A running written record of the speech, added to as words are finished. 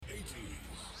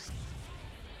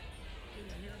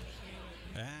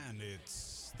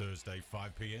It's Thursday,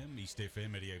 5 p.m, East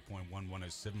FM 88.1,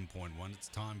 107.1. It's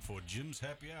time for Jim's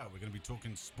Happy Hour. We're going to be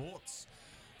talking sports,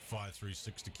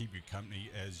 536 to keep you company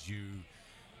as you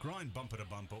grind bumper to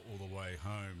bumper all the way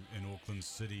home in Auckland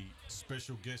City.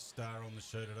 Special guest star on the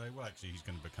show today. Well, actually, he's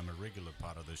going to become a regular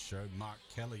part of this show. Mark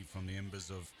Kelly from the embers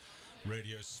of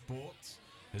Radio Sport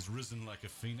has risen like a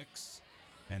phoenix,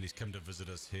 and he's come to visit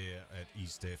us here at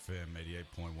East FM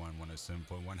 88.1,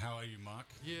 107.1. How are you, Mark?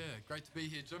 Yeah, great to be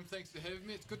here, Jim. Thanks for having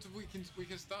me. It's good we can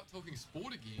start talking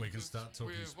sport again. We can start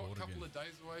talking sport We're a couple again. of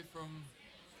days away from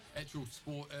actual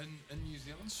sport in New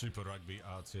Zealand. Super Rugby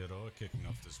Aotearoa kicking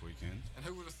off this weekend. And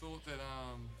who would have thought that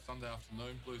Sunday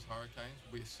afternoon, Blues Hurricanes,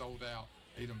 will be sold out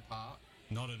Eden Park.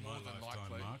 Not in my More than lifetime,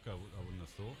 likely. Mark. I wouldn't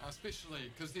have thought. Especially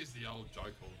because there's the old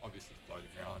joke, obviously floating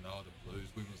around. I know the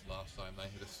Blues, when was the last time they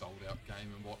had a sold out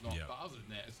game and whatnot. Yeah. But other than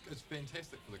that, it's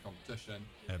fantastic for the competition.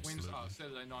 Absolutely.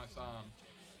 Saturday night's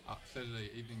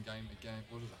Saturday evening game again.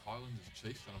 What is it? Highlanders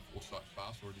Chiefs on a Forsyth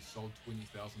Fast already sold 20,000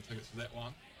 tickets for that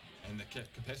one, and the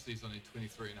capacity is only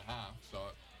 23.5.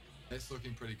 So that's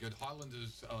looking pretty good.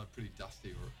 Highlanders are a pretty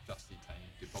dusty team.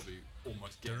 They're probably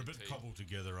almost They're a guaranteed. bit cobbled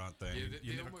together, aren't they? Yeah,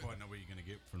 you they're never quite know what you're going to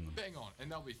get from them. Bang on,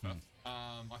 and they'll be fifth.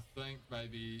 I think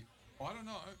maybe, I don't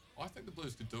know. I think the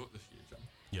Blues could do it this year, Jim.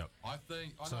 Yep. I know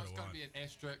So it's do going I. to be an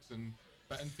asterisk,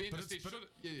 but in fairness,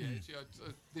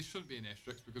 there should be an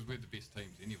asterisk because we're the best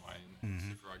teams anyway in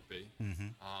Super Rugby.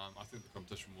 I think the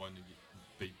competition will only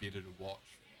be better to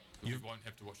watch. You won't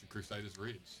have to watch the Crusaders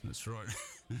Reds. That's right.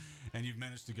 And you've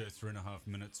managed to go 3.5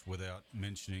 minutes without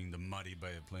mentioning the muddy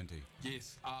Bay of Plenty.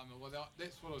 Yes,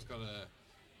 that's what I was going to.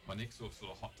 My next sort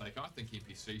of hot take. I think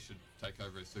NPC should take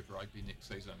over as Super Rugby next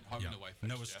season. Home and away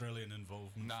fixture. No Australian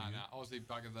involvement. No, for you? Aussie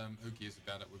bugger them. Who cares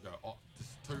about it? We'll go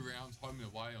just 2 rounds home and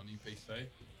away on NPC,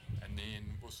 and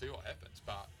then we'll see what happens.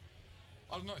 But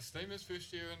I don't know. Steamers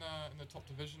first year in the top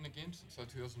division again since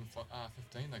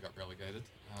 2015. They got relegated.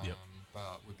 Yep.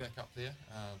 But we're back up there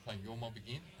playing your mob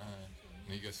again.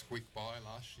 And you go squeak by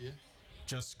last year.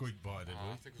 Just squeaked by, did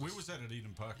I we? think it was Where was that at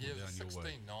Eden Park? Yeah, or it was down a your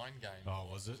way? 16-9 game. Oh,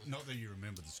 was it? Not that you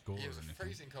remember the score Yeah, it or was a anything.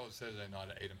 freezing cold Saturday night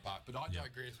at Eden Park. But I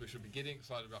digress. We should be getting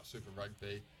excited about Super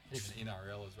Rugby, even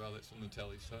NRL as well. That's on the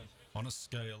telly soon. On a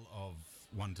scale of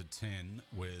 1 to 10,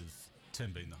 with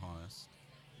 10 being the highest,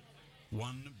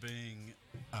 1 being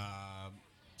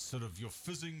sort of you're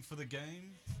fizzing for the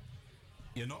game.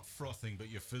 You're not frothing, but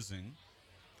you're fizzing.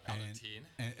 Out of 10.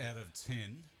 And out of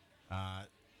 10,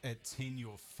 at 10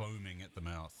 you're foaming at the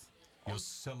mouth. You're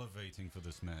salivating for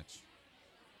this match.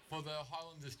 For the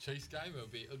Highlanders Chiefs game, it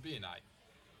would be an 8.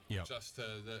 Yeah.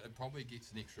 It probably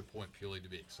gets an extra point purely to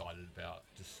be excited about.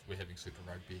 Just we're having Super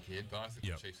Rugby again, but I think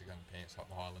the Chiefs are going to pants up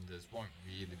the Highlanders. Won't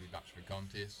really be much of a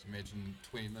contest. Imagine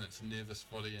 20 minutes of nervous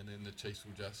footy, and then the Chiefs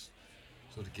will just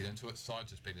sort of get into it. Side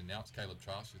just been announced. Caleb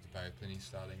Trask, who's the Bay of Plenty,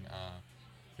 starting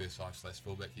first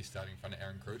 5/fullback. He's starting in front of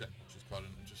Aaron Cruden, which is quite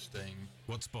an interesting.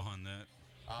 What's behind that?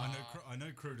 I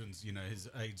know Cruden's, his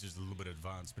age is a little bit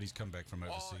advanced, but he's come back from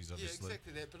overseas, obviously. Yeah,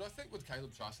 exactly that. But I think with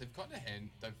Caleb Trask, they've kind of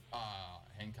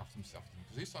handcuffed themselves to him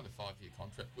because he signed a 5-year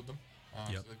contract with them.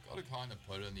 So they've got to kind of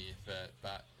put in the effort.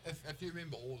 But if you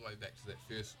remember all the way back to that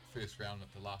first round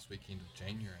at the last weekend of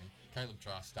January, Caleb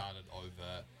Trask started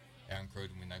over Aaron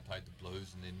Cruden when they played the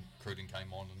Blues, and then Cruden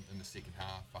came on in the second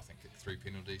half. I think kicked 3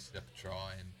 penalties, set up a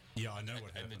try, and yeah, I know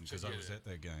what happened because I was at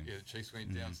that game. Yeah, the Chiefs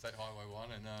went down State Highway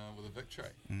 1 and with a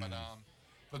victory.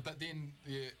 But then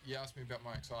you asked me about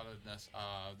my excitedness.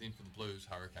 Then for the Blues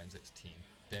Hurricanes, that's 10.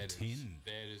 10.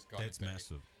 That is going That's to be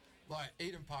massive. Like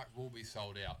Eden Park will be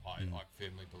sold out. I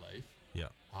firmly believe. Yeah,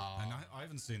 and I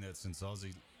haven't seen that since I was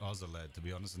a lad, to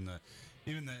be honest. And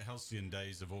even the halcyon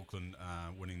days of Auckland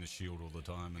winning the Shield all the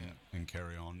time and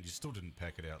carry on, you still didn't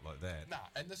pack it out like that. Nah,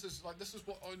 and this is what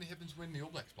only happens when the All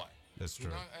Blacks play. That's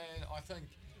true. And I think,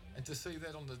 and to see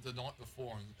that on the night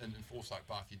before in Forsyth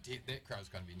Bar, that crowd's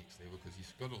going to be next level because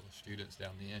you've got all the students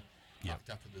down there. Parked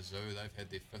up at the zoo, they've had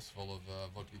their fistful of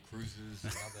vodka cruises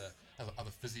and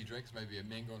other fizzy drinks, maybe a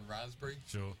mango and raspberry.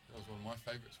 Sure. That was one of my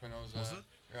favourites when I was it?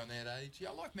 around that age. Yeah,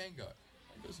 I like mango.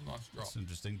 Mango's a nice drop. That's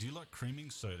interesting. Do you like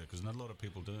creaming soda? Because not a lot of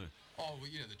people do. Oh,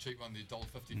 well, the cheap one, the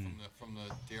 $1.50 from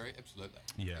the dairy, absolutely.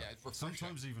 Yeah, it's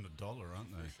sometimes even $1,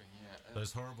 aren't they? Yeah.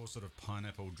 Those horrible sort of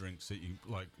pineapple drinks that you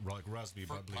like raspberry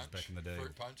Fruit bubblies punch. back in the day.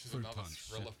 Fruit punch is another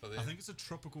thriller for them. I think it's a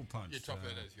tropical punch. Yeah,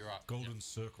 tropical it is. You're right. Golden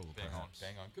Circle, perhaps.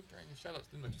 Bang on. Good brand. Shout out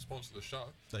to them to sponsor the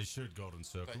show. They should, Golden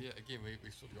Circle. But yeah, again, we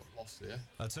sort of got lost there.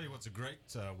 I'll tell you what's a great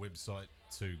website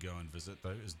to go and visit,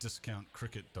 though, is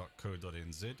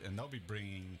discountcricket.co.nz, and they'll be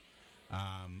bringing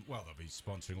they'll be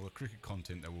sponsoring all the cricket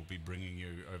content that we'll be bringing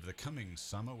you over the coming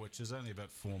summer, which is only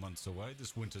about 4 months away.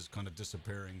 This winter's kind of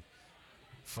disappearing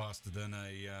faster than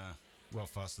a Well,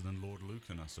 faster than Lord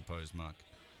Lucan, I suppose, Mark.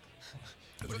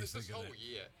 What do you This think of whole that?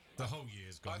 year. The whole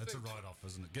year's gone. I It's a think- write-off,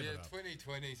 isn't it? Give Yeah, it up.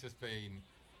 2020's just been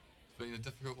a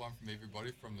difficult one from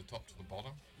everybody, from the top to the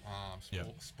bottom.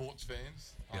 Yep. Sports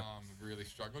fans Yep. really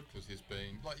struggled because there's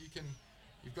been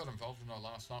you've got involved in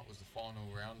last night was the final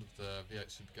round of the V8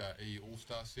 Supercar E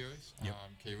All-Star Series. Yep.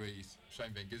 Kiwis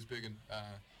Shane Van Gisbergen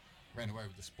ran away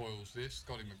with the spoils there.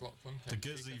 Scotty McLaughlin The came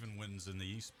Giz second. even wins in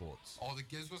the esports. Oh, the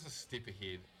Giz was a step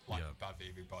ahead, above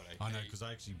everybody. I know, He- because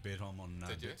I actually bet on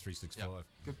Did you? Bet365. Yep.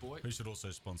 Good boy. Who should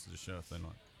also sponsor the show if they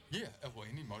like. Yeah, well,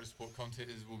 any motorsport content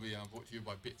will be brought to you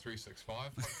by Bet365,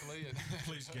 hopefully. And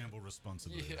Please gamble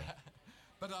responsibly. yeah,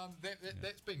 but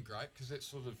that's been great because that's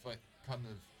sort of like kind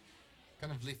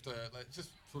of left just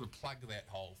sort of plug that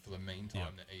hole for the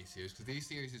meantime. Yeah. The E Series, because the E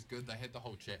Series is good. They had the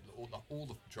whole chat. All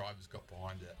the drivers got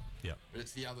behind it. Yeah. But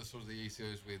it's the other sort of the E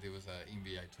Series where there was a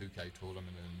NBA 2K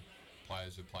tournament and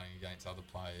players were playing against other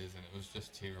players, and it was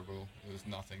just terrible. There was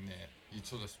nothing there. You'd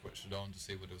sort of switched it on to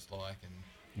see what it was like, and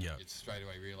Yeah. you'd straight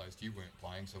away realised you weren't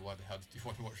playing. So why the hell did you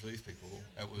want to watch these people?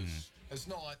 It was. It's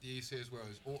not like the E Series where it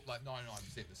was all, like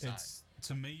 99% the same. It's,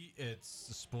 to me, it's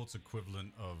the sports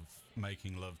equivalent of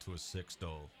making love to a sex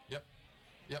doll. Yep.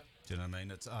 Yep. Do you know what I mean?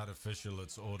 It's artificial,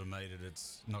 it's automated,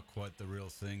 it's not quite the real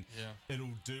thing. Yeah. It'll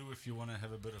do if you want to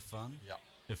have a bit of fun. Yep.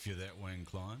 If you're that way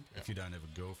inclined. Yep. If you don't have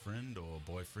a girlfriend or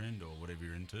boyfriend or whatever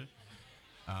you're into.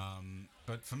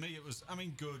 But for me, it was,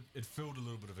 good. It filled a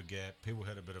little bit of a gap. People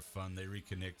had a bit of fun. They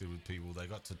reconnected with people. They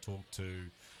got to talk to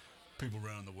people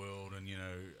around the world.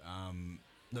 And,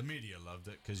 the media loved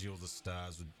it because you're the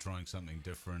stars were trying something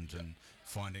different and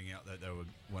finding out that they were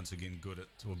once again good at,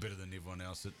 or better than everyone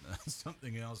else at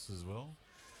something else as well.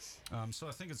 So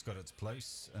I think it's got its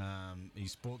place.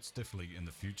 Esports definitely in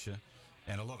the future.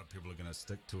 And a lot of people are going to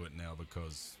stick to it now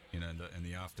because, in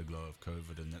the afterglow of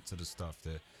COVID and that sort of stuff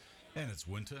there. And it's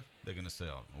winter. They're going to say,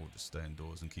 we'll just stay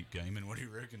indoors and keep gaming. What do you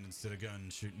reckon? Instead of going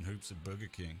and shooting hoops at Burger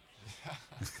King.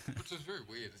 Which is very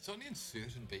weird. It's only in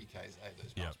certain BKs,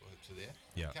 those Yep. basketball hoops are there.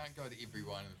 Yep. You can't go to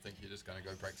everyone and think you're just going to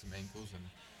go break some ankles and.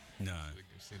 No.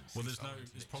 Well, there's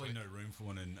there's probably no room for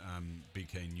one in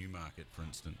BK Newmarket, for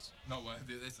instance. No, well,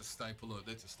 that's a staple.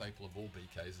 That's a staple of all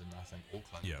BKs in I think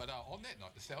Auckland. Yeah. But on that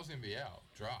note, the Sales NBL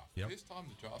draft. Yep. First time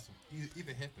the draft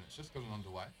ever happened. It's just gotten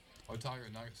underway. Otago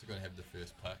Nuggets are going to have the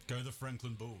first pick. Go the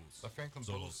Franklin Bulls. The Franklin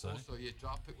That's all Bulls I'll say. also,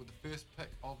 draft pick with the first pick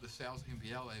of the Sales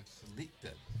NBL they've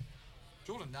selected.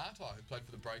 Jordan Nata, who played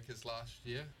for the Breakers last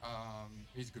year,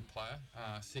 he's a good player.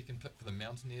 Second pick for the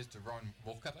Mountaineers, Jerome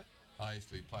Walker. I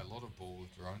used to play a lot of ball with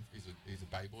Jerome. He's a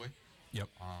bay boy. Yep.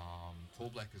 Tall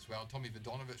black as well. Tommy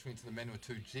Vodonovich went to the Manua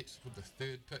 2 Jets with the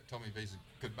third pick. Tommy V's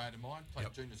a good mate of mine. Played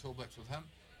Yep. junior Tall Blacks with him.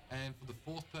 And for the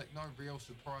fourth pick, no real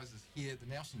surprises here. The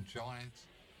Nelson Giants,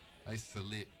 they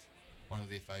select one of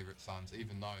their favourite sons,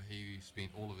 even though he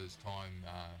spent all of his time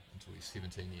until he's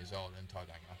 17 years old in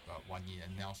Tauranga, about 1 year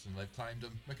in Nelson. They've claimed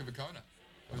him, Mika Vakona.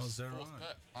 Is that fourth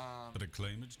right? pick. Bit of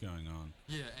claimage going on.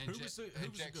 Yeah, and Who was the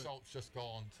Jack good- Salt's just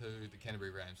gone to the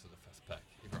Canterbury Rams for the fifth pick.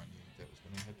 Everyone knew that was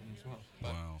going to happen as well.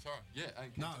 But, Wow. Sorry, yeah.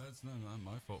 And No, that's not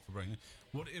my fault for bringing it.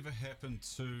 Whatever happened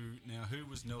to, now, who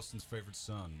was Nelson's favourite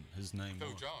son? His name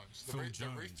Phil was? Jones, the Phil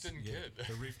Reefton Jones. kid.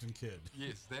 The Reefton kid.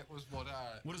 Yes, that was what.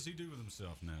 What does he do with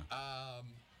himself now?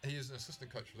 He is an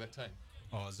assistant coach for that team.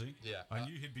 Oh, is he? Yeah, I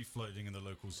knew he'd be floating in the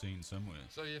local scene somewhere.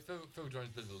 So yeah, Phil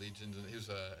Jones is a legend, and he was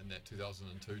in that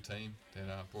 2002 team. Then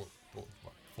brought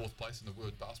fourth place in the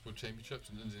World Basketball Championships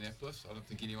in Indianapolis. I don't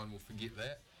think anyone will forget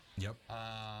that. Yep.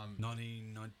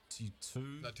 1992.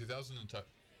 1992. No, 2002.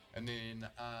 And then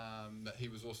he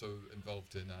was also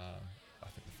involved in I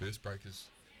think the first Breakers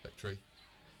victory.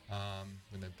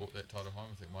 When they brought that title home,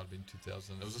 I think it might have been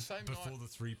 2000. It was the same Before night. the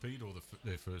three-peat or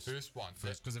their first? First one.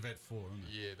 First, because they've had four, haven't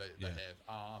they? Yeah, they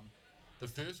have. The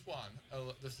first one,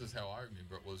 this is how I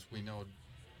remember it, was we know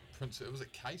it was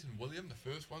Kate and William, the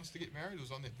first ones to get married. It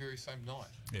was on that very same night.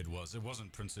 It was. It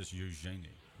wasn't Princess Eugenie.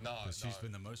 No, She's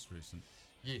been the most recent.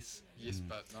 Yes,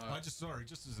 but no.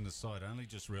 Just as an aside, I only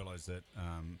just realised that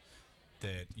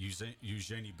that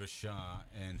Eugenie Bouchard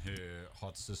and her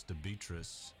hot sister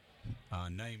Beatrice are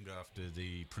named after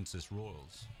the Princess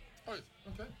Royals. Oh,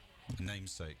 okay.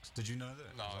 Namesakes. Did you know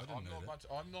that? No, 'Cause I didn't I'm know not that. much.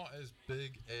 I'm not as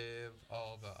big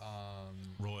of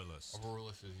a Royalist.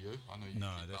 royalist as you. I know you.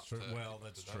 No, keep that's up true. to- Well, keep up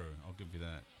that's to date. true. I'll give you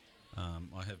that.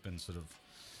 I have been sort of.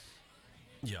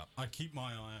 Yeah, I keep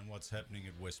my eye on what's happening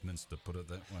at Westminster. Put it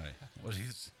that way. What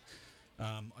is?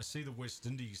 I see the West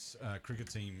Indies cricket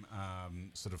team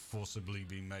sort of forcibly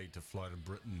being made to fly to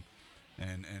Britain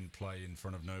and play in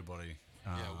front of nobody.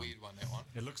 Yeah, weird one, that one.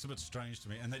 It looks a bit strange to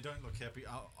me, and they don't look happy.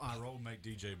 Our old mate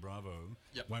DJ Bravo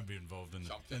Yep. won't be involved in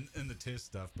Something. the test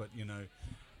stuff, but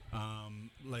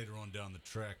later on down the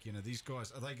track. These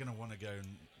guys, are they going to want to go,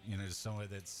 to somewhere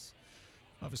that's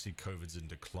obviously COVID's in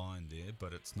decline there,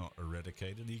 but it's not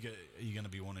eradicated? Are you going to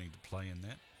be wanting to play in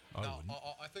that?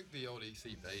 I think the old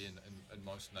ECB and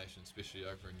most nations, especially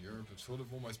over in Europe, have sort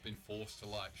of almost been forced to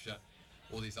shut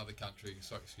all these other countries.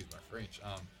 So excuse my French.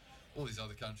 All these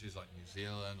other countries like New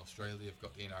Zealand, Australia have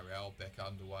got the NRL back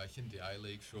underway. Hindi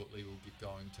A-League shortly will get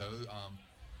going too.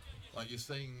 You're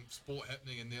seeing sport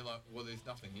happening, and they're like, well, there's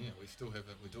nothing here. We still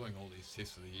haven't. We're doing all these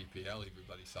tests for the EPL every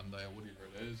bloody Sunday or whatever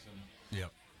it is. And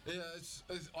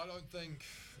I don't think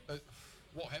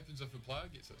what happens if a player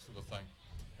gets that sort of thing.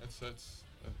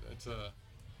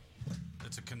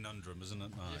 It's a conundrum, isn't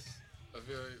it, Mark? Yes, a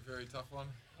very, very tough one.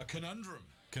 A conundrum.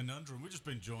 We've just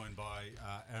been joined by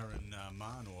Aaron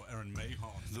Mann, or Aaron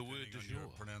Mahon. The word du jour. Your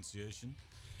pronunciation.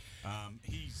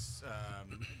 He's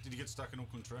did you get stuck in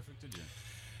Auckland traffic? Did you?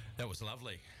 That was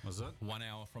lovely. Was it 1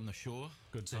 hour from the shore?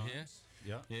 Good to times.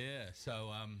 Here. Yeah. Yeah.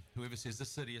 So whoever says this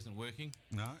city isn't working,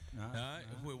 no,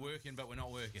 we're working, but we're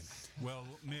not working. Well,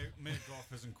 Mayor Goff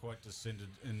hasn't quite descended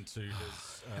into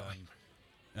his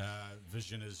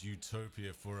vision as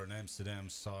utopia for an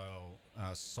Amsterdam-style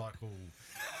cycle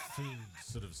food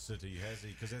sort of city, has he?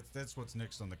 Because that's what's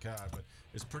next on the card. But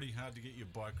it's pretty hard to get your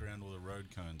bike around all the road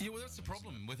cones. Yeah, well, that's the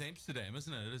problem with Amsterdam,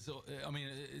 isn't it?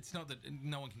 It's not that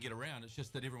no one can get around. It's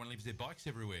just that everyone leaves their bikes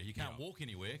everywhere. You can't walk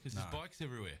anywhere because there's bikes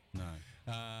everywhere. No.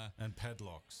 And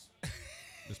padlocks.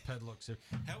 There's padlocks.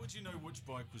 How would you know which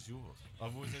bike was yours?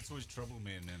 That's always troubled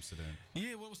me in Amsterdam.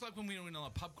 Yeah, well, it was like when we were in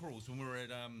pub crawls when we were at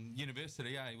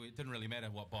university. It didn't really matter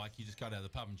what bike. You just got out of the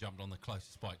pub and jumped on the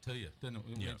closest bike to you, didn't it?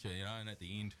 Yeah. Weren't you? And at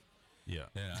the end,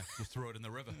 just throw it in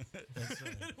the river.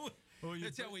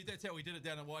 That's how we did it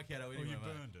down at Waikato. Anyway, or you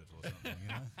burned it or something,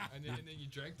 and then you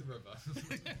drank the river.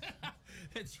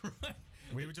 That's right.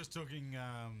 We were just talking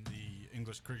the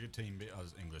English cricket team.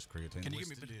 English cricket team. Can you give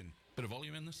me a bit of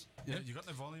volume in this? Yeah, you got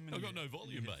no volume in. I've got no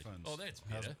volume, mate. Oh, that's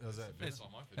better. How's that better?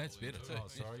 That's better too. Oh,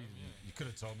 sorry. You could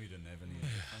have told me you didn't have any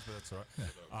headphones, but that's all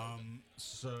right.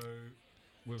 So,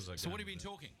 where was I going? So what have you been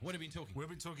talking? We've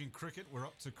been talking cricket. We're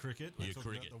up to cricket. We're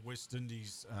talking about the West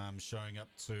Indies showing up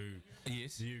to the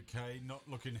UK, not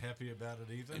looking happy about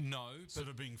it either. No. Sort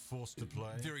of being forced to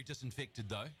play. Very disinfected,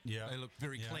 though. Yeah. They look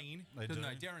very clean, didn't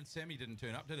they? Darren Sammy didn't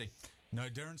turn up, did he? No,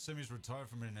 Darren Sammy's retired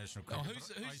from international cricket. Who's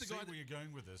the guy where you're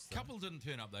going with this? A couple didn't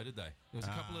turn up though, did they? There was a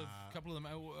couple of them.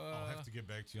 I'll have to get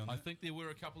back to you on that. I think there were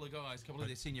a couple of guys, a couple of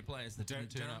their senior players that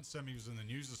didn't turn up. Darren Sammy was in the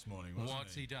news this morning, wasn't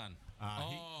What's he done?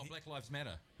 Black Lives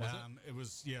Matter. It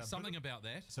was something about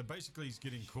that. So basically, he's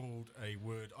getting called a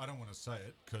word. I don't want to say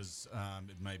it because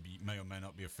it may or may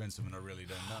not be offensive, and I really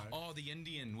don't know. Oh, the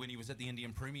Indian when he was at the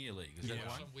Indian Premier League. Is that the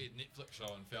one? Some weird Netflix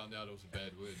show and found out it was a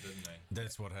bad word, didn't they?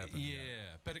 That's what happened.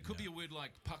 Yeah, but it could be a word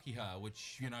like pakiha,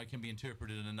 which can be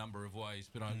interpreted in a number of ways.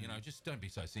 But just don't be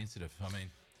so sensitive. I mean,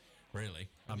 really.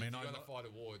 I mean, if you're going to fight a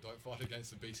war, don't fight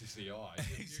against the BCCI.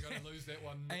 You're going to lose that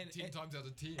one 10 times out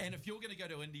of 10. And if you're going to go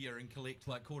to India and collect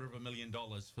like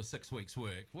 $250,000 for 6 weeks'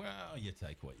 work, well, you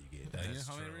take what you get, don't you?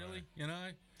 I mean, really,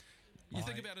 You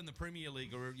think about in the Premier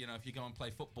League, or if you go and play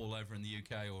football over in the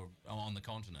UK or on the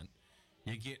continent,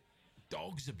 you get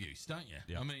dogs abuse, don't you?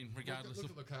 Yeah. I mean, regardless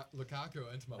look at Lukaku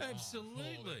at Inter Milan.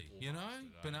 Absolutely,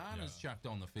 bananas chucked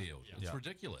on the field. Yeah. It's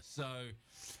ridiculous. So,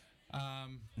 I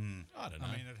don't know.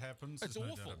 I mean, it happens. It's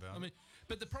There's awful. No doubt about I mean,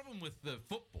 but the problem with the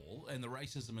football and the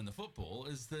racism in the football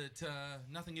is that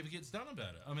nothing ever gets done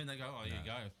about it. I mean, they go, here you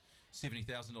go.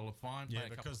 $70,000 fine. Yeah,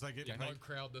 because they get no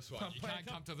crowd this one. You can't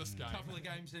come to this game. A couple of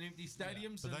games in empty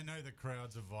stadiums. But they know the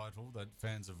crowds are vital, that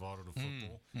fans are vital to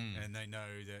football, and they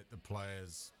know that the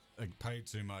players are paid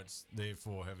too much,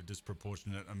 therefore have a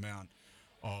disproportionate amount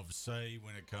of say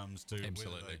when it comes to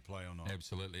whether they play or not.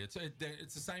 Absolutely. It's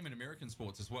the same in American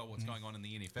sports as well, what's going on in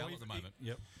the NFL at the moment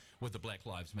with the Black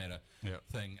Lives Matter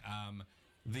thing.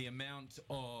 The amount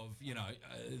of,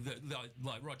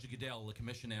 like Roger Goodell, the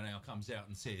commissioner now comes out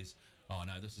and says, oh,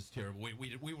 no, this is terrible.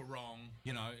 We were wrong.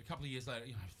 A couple of years later,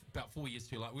 about 4 years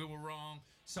too late, we were wrong.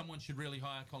 Someone should really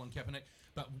hire Colin Kaepernick.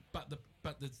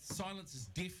 But the silence is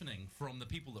deafening from the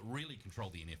people that really control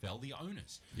the NFL, the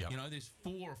owners. Yep. There's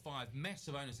 4 or 5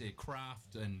 massive owners there,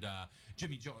 Kraft and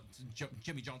Jimmy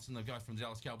Johnson, the guy from the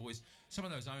Dallas Cowboys. Some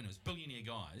of those owners, billionaire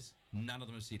guys, none of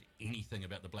them have said anything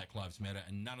about the Black Lives Matter,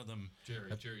 and none of them...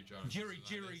 Jerry Jones. Jimmy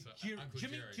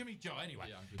Joe, anyway.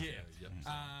 Jerry,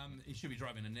 he should be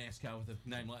driving a NASCAR with a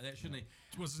name like that, shouldn't he?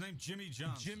 What's his name? Jimmy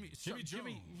Jones. Jimmy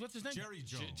what's his name? Jerry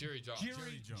Jones. Jerry Jones.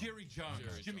 Jerry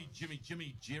Jones.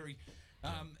 Jerry.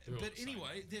 But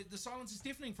anyway, the silence is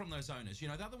deafening from those owners.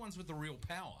 They're the ones with the real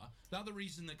power. The other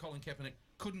reason that Colin Kaepernick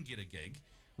couldn't get a gig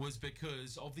was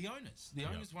because of the owners. The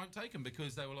owners won't take him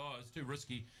because they were like, it's too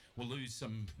risky, we'll lose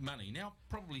some money. Now,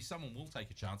 probably someone will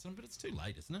take a chance on him, but it's too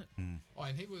late, isn't it? Oh,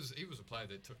 and he was a player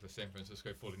that took the San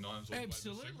Francisco 49ers all the way to the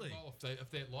Super Bowl.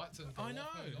 If that lights in, I know,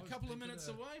 a couple of minutes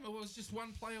away, but it was just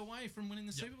one play away from winning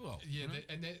the Super Bowl. Yeah,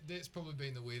 that's probably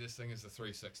been the weirdest thing is the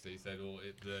 360s.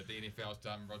 The NFL's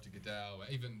done. Roger Goodell,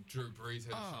 even Drew Brees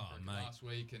had a last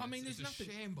week. And there's nothing.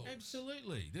 Shambles.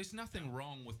 Absolutely, there's nothing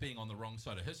wrong with being on the wrong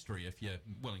side of history if you're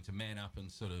willing to man up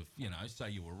and sort of say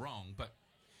you were wrong. But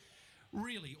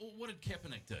really, what did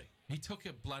Kaepernick do? He took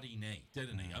a bloody knee,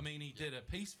 didn't he? I mean, he did a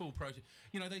peaceful protest.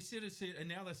 They said, and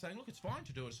now they're saying, look, it's fine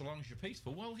to do it so long as you're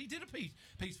peaceful. Well, he did a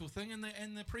peaceful thing, and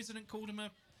the president called him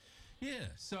a. Yeah,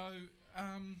 so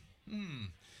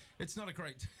it's not a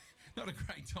great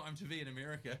time to be in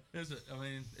America, is it? I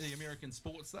mean, the American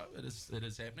sports though, it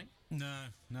is happening. No,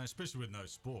 especially with no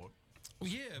sport. Well,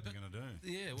 yeah, what are you going to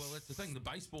do? Yeah, well, that's the thing. The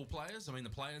baseball players. I mean, the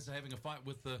players are having a fight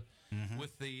with the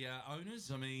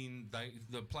owners. I mean,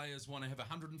 the players want to have a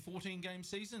 114 game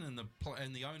season,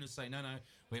 and the owners say no,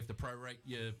 we have to prorate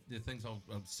your things.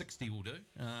 60 will do.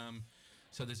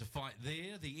 So there's a fight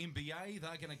there. The NBA,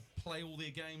 they're going to play all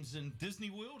their games in Disney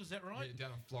World. Is that right? Yeah,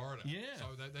 down in Florida. Yeah. So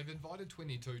they've invited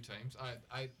 22 teams.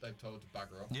 8 they've told to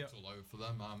bugger off. Yep. It's all over for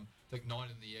them. I think 9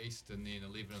 in the East and then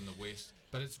 11 in the West.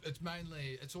 But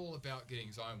it's all about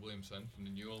getting Zion Williamson from the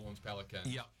New Orleans Pelicans.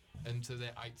 Yep. Into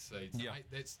their 8th seed. Yeah,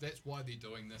 that's why they're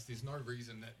doing this. There's no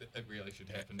reason that it really should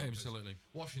happen. Absolutely.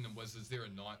 Washington Wizards, they're a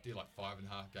 9th. They're like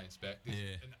 5.5 games back.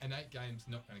 And 8 games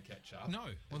not going to catch up. No.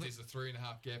 Well, there's a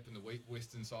 3.5 gap in the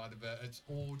western side of it. It's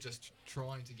all just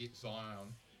trying to get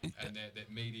Zion and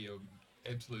that media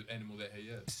absolute animal that he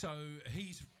is. So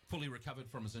he's fully recovered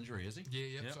from his injury, is he?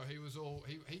 Yeah. Yep. So he was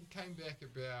he came back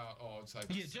about I'd say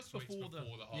just before the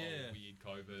whole weird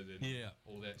COVID and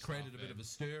all that created stuff. A bit of a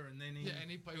stir, and then he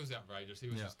was outrageous. He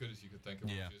was as good as you could think of.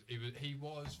 Yeah. He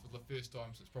was for the first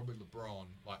time since probably LeBron.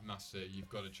 Like must say, you've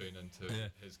got to tune into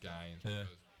his games because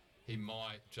he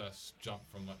might just jump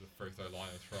from like the free throw line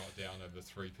and throw it down over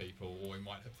 3 people, or he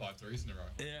might hit 5 threes in a row.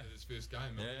 Yeah. In his first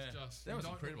game. That was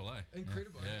incredible,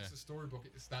 Incredible. Yeah. It's a storybook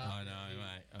at the start. I know,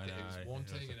 mate. I know. He was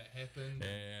wanting, and it happened.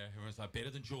 Yeah. Everyone's like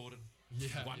better than Jordan.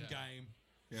 One game.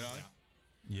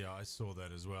 Yeah, I saw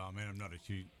that as well. I mean, I'm not a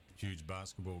huge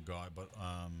basketball guy, but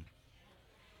I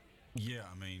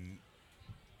mean.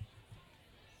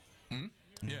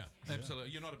 Yeah, absolutely.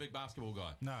 You're not a big basketball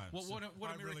guy. No. What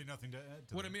really nothing to add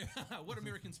to that. What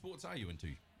American sports are you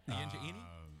into? Are you into any?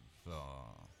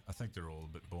 I think they're all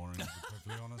a bit boring, to be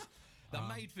perfectly honest. They're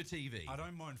made for TV. I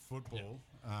don't mind football.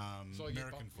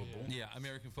 American football. Yeah,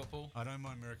 American football. I don't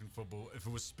mind American football. If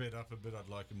it was sped up a bit, I'd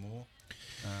like it more.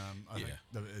 I think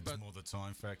it's more the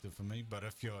time factor for me. But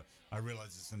I realise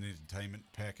it's an entertainment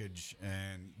package,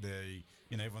 and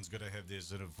everyone's got to have their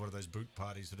sort of, what are those boot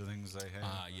parties sort of things they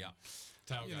have?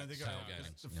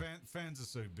 Tailgates. Fans are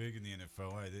so big in the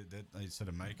NFL, they sort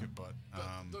of make it. But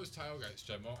those tailgates,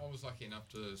 Jim, I was lucky enough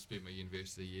to spend my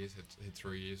university years, had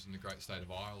 3 years in the great state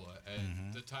of Iowa,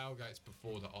 and the tailgates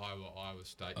before the Iowa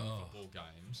State football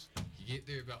games, you get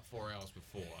there about 4 hours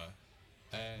before,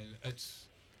 and it's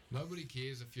nobody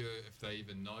cares if they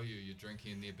even know you. You're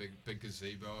drinking in their big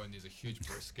gazebo, and there's a huge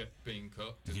brisket being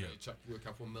cooked, and they chuck you a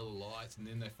couple of Miller Lights, and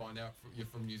then they find out you're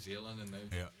from New Zealand, and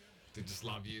they just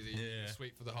love you. They're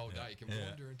sweet for the whole day. You can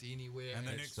wander into anywhere. And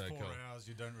the next 4 hours,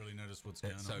 you don't really notice what's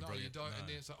going on. So no, you don't. No. And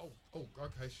then it's like,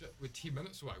 okay, shit, we're 10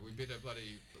 minutes away. We better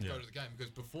bloody go to the game.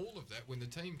 Because before all of that, when the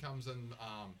team comes in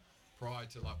prior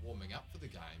to like warming up for the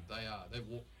game, they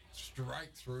walk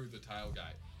straight through the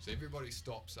tailgate. So everybody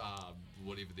stops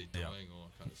whatever they're doing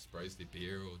or kind of sprays their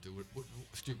beer or do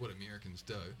what Americans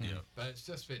do. Yeah. But it's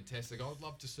just fantastic. I would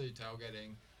love to see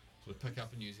tailgating sort of pick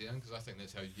up in New Zealand, because I think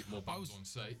that's how you get more bums on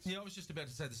seats. Yeah, I was just about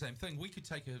to say the same thing. We could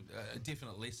take a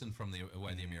definite lesson from the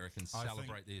way the Americans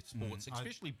celebrate their sports,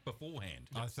 especially beforehand.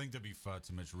 I think there'd be far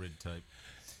too much red tape.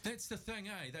 That's the thing,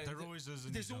 eh? There always is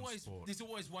in sport. There's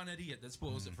always one idiot that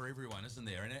spoils it for everyone, isn't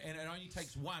there? And it only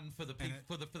takes one for the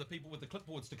for the people with the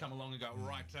clipboards to come along and go,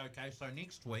 right, okay, so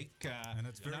next week, and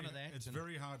it's very, none of that. It's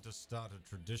very hard to start a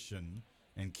tradition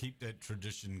and keep that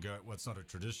tradition going. Well, it's not a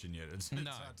tradition yet. It's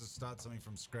hard to start something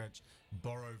from scratch,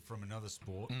 borrow from another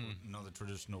sport, or another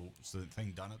traditional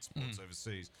thing done at sports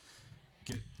overseas.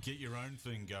 Get your own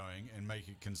thing going and make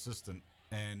it consistent.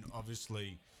 And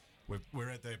obviously, we're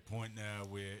at that point now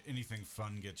where anything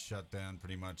fun gets shut down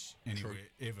pretty much anywhere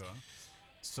ever.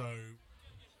 So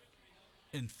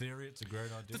in theory, it's a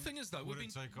great idea. The thing is, though,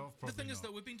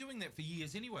 we've been doing that for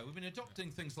years anyway. We've been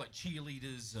adopting things like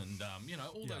cheerleaders and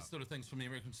all those sort of things from the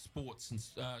American sports and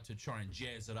to try and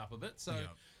jazz it up a bit.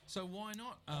 So why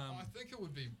not? I think it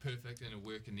would be perfect in a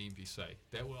work in the NPC.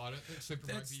 I don't think Super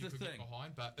Rugby you could get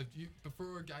behind, but if you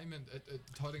before a game at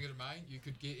Tauranga Domain, you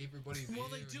could get everybody there. Well,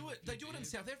 they do it. They do it in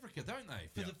South Africa, don't they?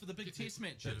 For the big test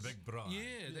matches. The big prize.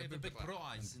 Yeah, they have a big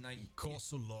prize, and they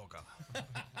Korsulaga.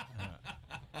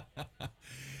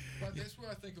 But that's where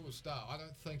I think it would start. I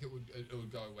don't think it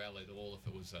would go well at all if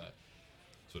it was a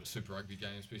sort of Super Rugby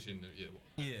game, especially in the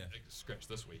scratch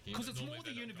this weekend. Because it's more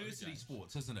the university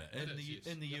sports, isn't it?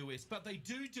 In the US, but they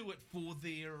do it for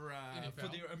their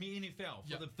NFL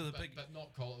for the big. But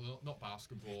not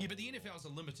basketball. Yeah, but the NFL is a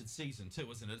limited season too,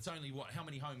 isn't it? It's only how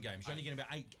many home games? You're only getting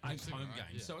about eight home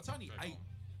games, so it's only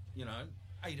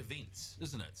eight events,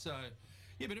 isn't it? So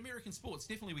yeah, but American sports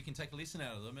definitely we can take a lesson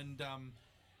out of them and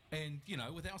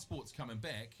with our sports coming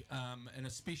back, and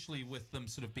especially with them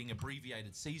sort of being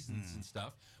abbreviated seasons and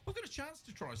stuff, we've got a chance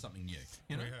to try something new.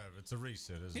 We have. It's a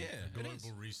reset, isn't it? A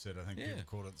global reset, I think people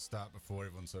call it at the start before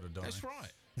everyone sort of died. That's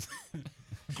right.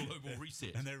 Global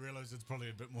reset. And they realise it's probably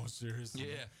a bit more serious than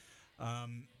that.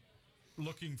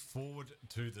 Looking forward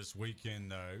to this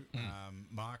weekend, though,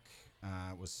 Mark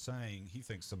was saying he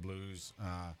thinks the Blues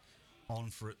are on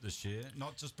for it this year,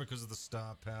 not just because of the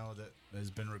star power that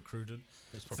has been recruited.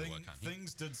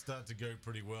 Things did start to go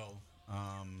pretty well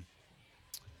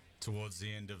towards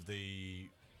the end of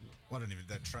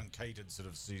that truncated sort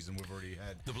of season we've already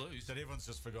had. The Blues that everyone's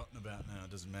just forgotten about now.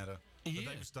 It doesn't matter. Yeah.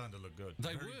 But they were starting to look good.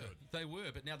 They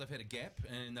were, but now they've had a gap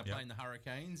and they're playing the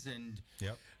Hurricanes. And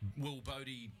will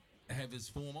Bodie have his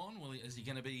form on? Is he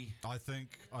going to be? I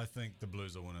think the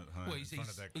Blues will win at home. Well, in front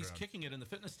of that crowd. He's kicking it in the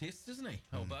fitness tests, isn't he?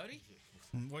 Bodie?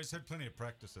 Well, he's had plenty of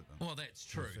practice at them. Well, that's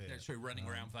true. That's true. Running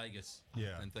around Vegas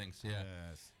and things. Yeah.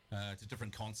 Yes. To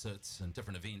different concerts and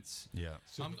different events. Yeah.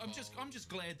 I'm just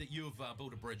glad that you've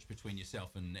built a bridge between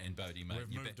yourself and Bodie, mate.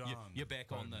 You're back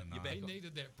on the. He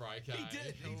needed that break. He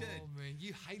did. Oh man,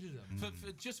 you hated him.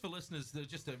 Just for listeners,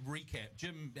 just a recap.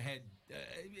 Jim had.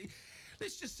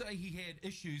 Let's just say he had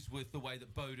issues with the way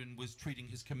that Beauden was treating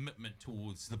his commitment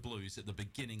towards the Blues at the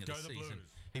beginning of the season.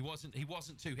 Blues. He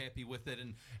wasn't too happy with it,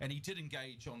 and he did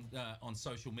engage on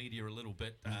social media a little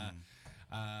bit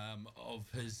of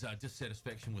his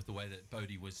dissatisfaction with the way that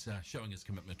Bodie was showing his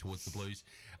commitment towards the Blues.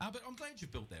 But I'm glad you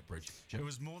built that bridge, Jim. It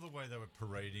was more the way they were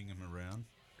parading him around.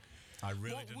 I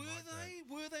really didn't like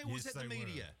that. Were they? Was that the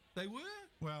media? They were?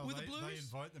 Well, the Blues? They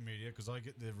invite the media because I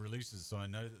get their releases, so I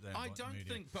know that they invite the media. I don't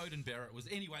think Beauden Barrett was...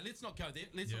 Anyway, let's not go there.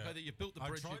 Not go there. You built the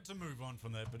bridge. I tried to move on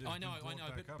from that, but I know.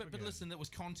 But listen, that was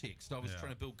context. I was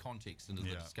trying to build context into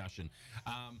the discussion.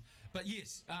 But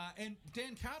yes, and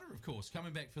Dan Carter, of course,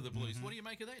 coming back for the Blues. What do you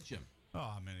make of that, Jim? Oh,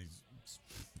 I mean,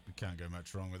 you can't go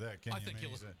much wrong with that, can you?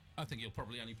 I think he'll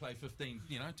probably only play 15,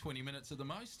 20 minutes at the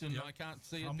most, and I can't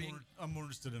see it being... I'm more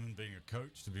interested in being a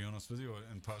coach, to be honest with you,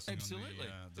 and passing on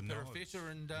the Perifetta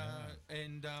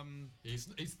and he's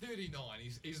 39.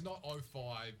 He's not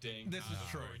 05 Dan. This is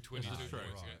true. 22 points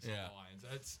against the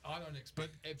Lions. I don't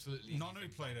expect absolutely.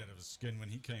 Nonu played out of his skin when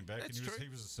he came back, and he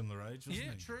was a similar age, wasn't he?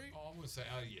 Yeah, true. I want to say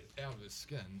out of his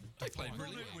skin. He played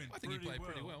really well. I think he played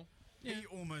pretty well. Yeah. He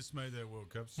almost made that World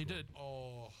Cup squad. He did.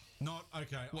 Oh. Not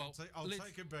okay. Well, I'll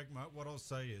take it back, mate. What I'll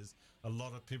say is a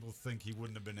lot of people think he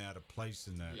wouldn't have been out of place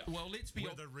in that. Yeah. Well, let's be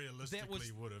honest. Whether realistically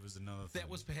he would have is another thing. That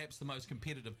was perhaps the most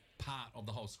competitive part of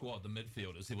the whole squad, the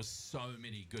midfielders. There was so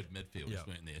many good midfielders,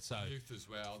 weren't there? So youth as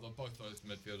well. Both those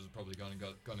midfielders are probably going to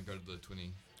go to the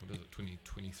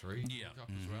 2023 Cup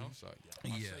as well. So I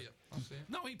see it.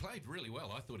 No, he played really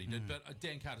well. I thought he did. But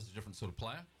Dan Carter's a different sort of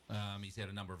player. He's had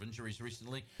a number of injuries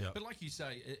recently. Yep. But like you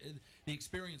say, the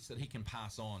experience that he can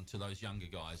pass on to those younger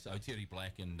guys, Oteri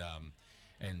Black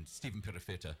and Stephen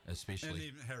Perifetta especially. And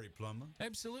even Harry Plummer.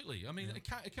 Absolutely. I mean, it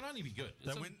can only be good.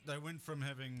 They went from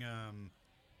having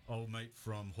old mate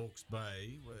from Hawke's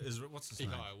Bay. What's his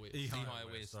name?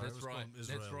 Ehai West. That's right.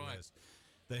 That's right. West.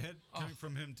 They had coming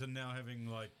from him to now having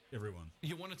like everyone.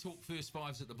 You want to talk first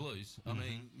fives at the Blues? I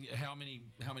mean, how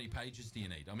many pages do you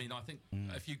need? I mean, I think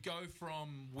if you go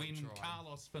from when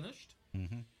Carlos finished, I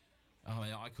mean,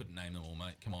 I couldn't name them all,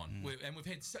 mate. Come on, and we've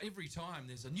had every time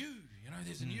there's a new,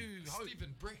 there's a new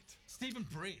Stephen Brett. Stephen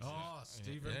Brett. Oh,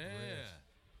 Stephen Brett.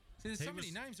 So there's so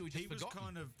many names that we just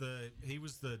forgotten. He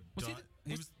was the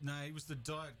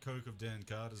Diet Coke of Dan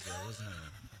Carter's, though, wasn't he?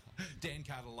 Dan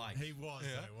Carter Lake. He was,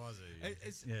 though, was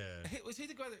he? Was he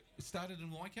the guy that started in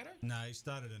Waikato? No, he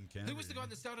started in Canada. Who was the guy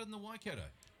that started in the Waikato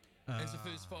as the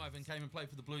first five and came and played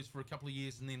for the Blues for a couple of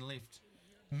years and then left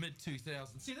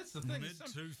mid-2000s? See, that's the thing.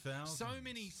 Mid-2000s. So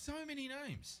many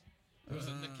names. Was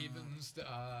it Nick Evans?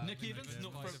 Nick Evans,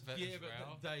 not for, yeah,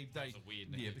 but they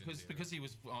because he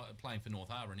was playing for North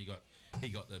Harbour and he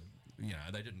got the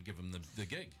they didn't give him the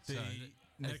gig.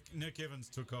 Nick Evans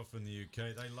took off in the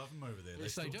UK. They love him over there.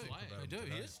 Yes, they do. They do.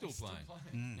 He is still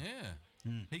playing.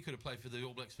 Yeah. He could have played for the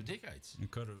All Blacks for decades. He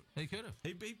could have. He could have.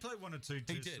 He played one or two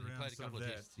tests. He did. He played a couple of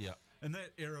tests. Yeah. In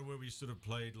that era where we sort of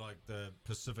played like the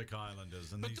Pacific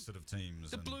Islanders and these sort of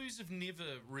teams. The Blues have never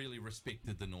really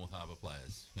respected the North Harbour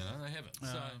players. They haven't.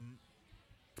 So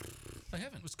they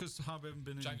haven't. It's because Harbour haven't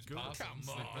been any good. Parsons.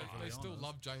 Come on. They still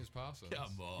love James Parsons.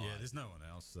 Come on. Yeah, there's no one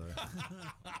else though.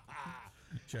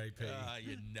 JP.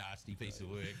 You nasty piece of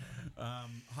work.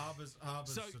 Harbour's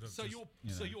so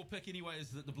your pick anyway is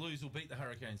that the Blues will beat the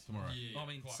Hurricanes tomorrow. Yeah,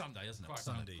 Sunday, isn't it?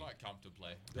 Sunday. Quite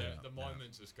comfortably. The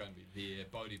moment's just going to be there.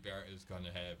 Bodie Barrett is going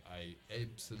to have a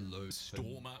absolute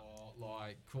stormer.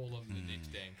 Call him the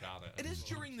next Dan Carter. It is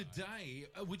during the day.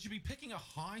 Would you be picking a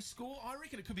high score? I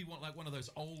reckon it could be one of those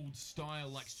old style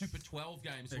like Super 12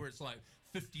 games where it's like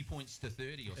 50 points to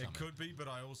 30 or something. It could be, but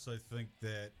I also think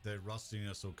that the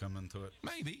rustiness will come into it.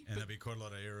 Maybe. And there'll be quite a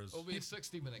lot of errors. It'll be a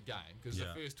 60-minute game because the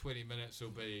first 20 minutes will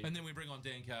be... And then we bring on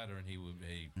Dan Carter and he will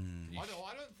be... I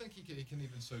don't think he can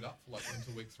even suit up for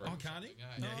until week 3. Oh, can't he?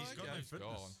 Yeah, he's got no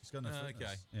fitness. He's got no fitness.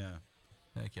 Okay. Yeah.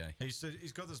 Okay.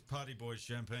 He's got this party boy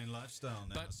champagne lifestyle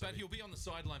now. But he'll be on the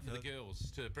sideline for the girls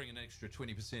to bring an extra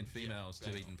 20% females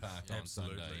to Eden Park on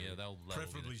Sunday. Yeah, they'll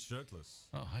preferably shirtless.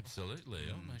 Oh, absolutely.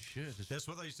 Oh, my shirt. That's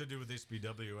what they used to do with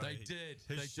SBWA. They did.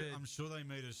 I'm sure they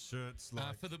made his shirts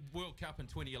like... for the World Cup in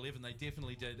 2011, they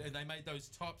definitely did. And they made those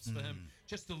tops for him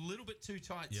just a little bit too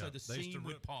tight so the seam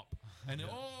would pop. And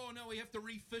oh, no, we have to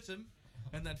refit him.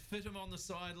 And they'd fit him on the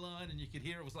sideline, and you could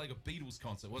hear it was like a Beatles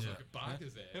concert, wasn't it? Like a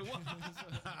Barker's ad. It was.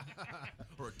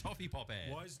 Or a Toffee Pop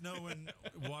ad.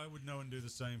 Why would no one do the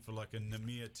same for like a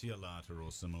Namia Tialata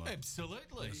or similar?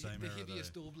 Absolutely. The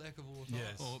heaviest All Black of all time.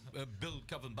 Yes. Or Bill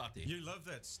Covambati. You love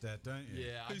that stat, don't you?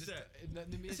 Yeah. Who's that?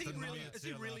 Is he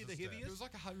really the heaviest? It was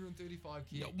like 135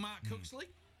 kilos. Mark Cooksley?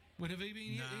 Would have he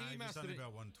been? Nah, he must have been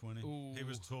about 120. Ooh. He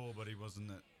was tall, but he wasn't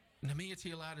that. Namia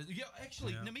Tialata. Yeah,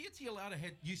 actually, Namia Tialata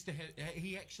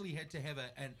he actually had to have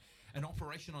an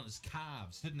operation on his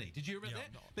calves, didn't he? Did you remember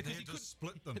that? No. Because he couldn't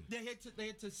split them. They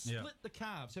had to split the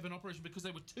calves, have an operation because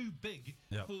they were too big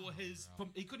for his.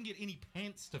 He couldn't get any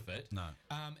pants to fit. No.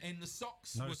 And the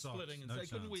socks were splitting, and so he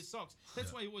couldn't wear socks.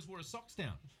 That's why he always wore his socks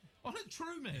down. Oh, it's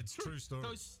true, man. It's true story.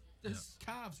 His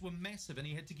calves were massive, and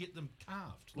he had to get them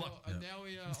carved. And now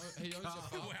he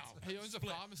owns a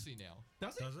pharmacy now.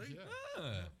 Does he? Does he?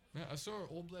 Yeah. Yeah, I saw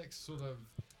All Blacks sort of...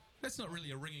 That's not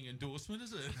really a ringing endorsement,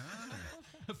 is it?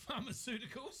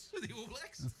 Pharmaceuticals for the All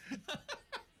Blacks?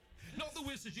 Not that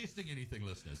we're suggesting anything,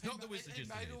 listeners. Not that we're suggesting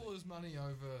anything. He made all his money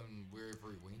over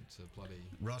wherever he went to bloody...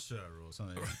 Russia or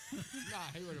something. Nah,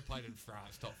 he would have played in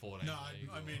France, top 14. No,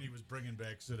 I mean he was bringing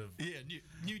back sort of... Yeah,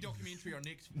 new documentary on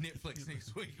Netflix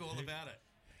next week all about it.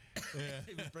 Yeah,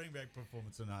 he was bringing back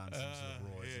performance enhancing sort of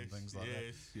roids and things like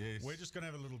that. Yes. We're just going to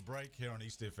have a little break here on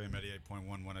East FM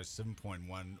 88.1,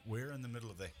 107.1. We're in the middle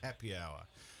of the happy hour.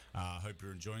 Hope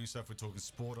you're enjoying yourself. We're talking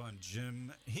sport. I'm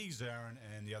Jim. He's Aaron,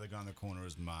 and the other guy in the corner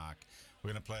is Mark.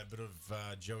 We're going to play a bit of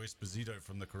Joe Esposito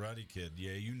from The Karate Kid.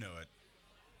 Yeah, you know it.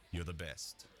 You're the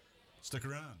best. Stick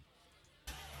around.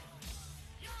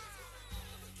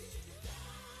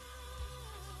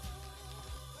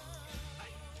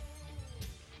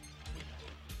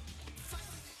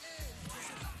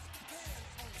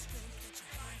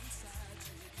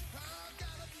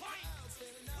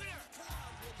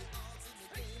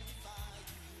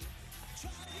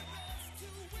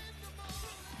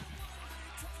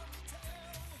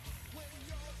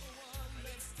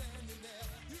 Standing there,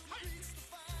 you reach the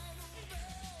final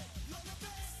bell. You're the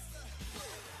best.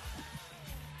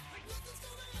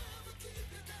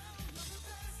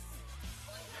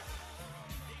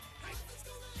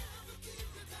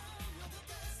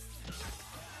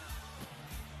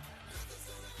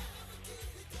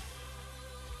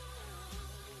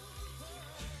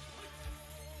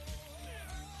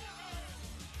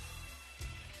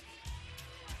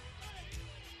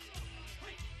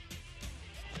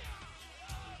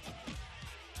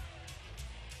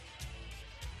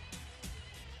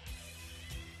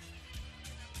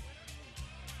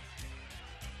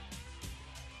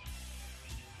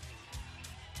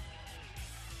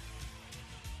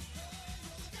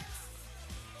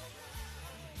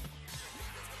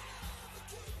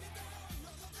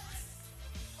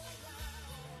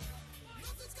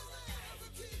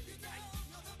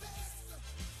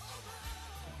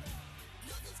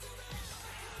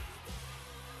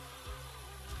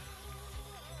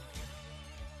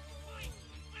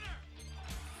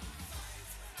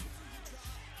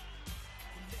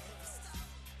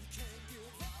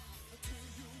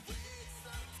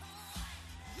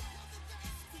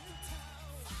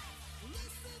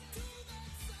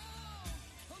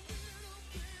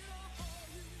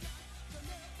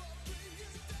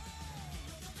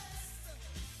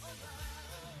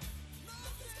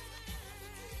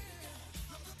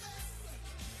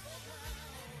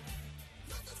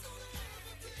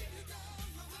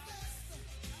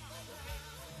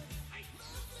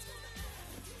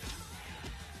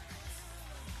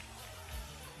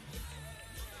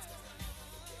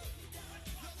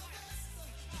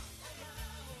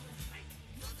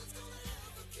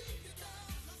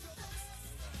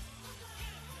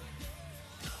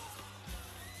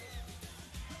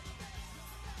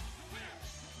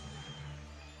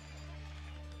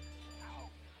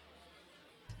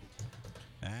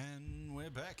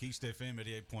 week. East FM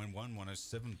 88.1,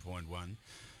 107.1.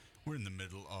 We're in the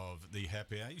middle of the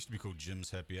happy hour. It used to be called Jim's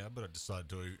Happy Hour, but I decided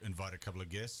to invite a couple of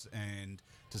guests. And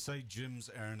to say Jim's,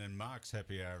 Aaron, and Mark's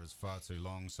happy hour is far too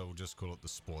long, so we'll just call it the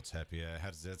Sports Happy Hour. How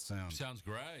does that sound? Sounds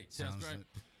great. Sounds great.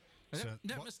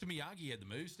 Mr. Miyagi had the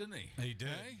moves, didn't he? He did,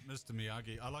 Mr.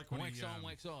 Miyagi. I like when wax on,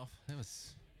 wax off. That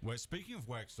was. Well, speaking of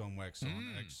wax on, wax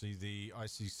on, actually, the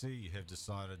ICC have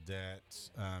decided that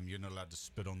you're not allowed to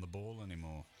spit on the ball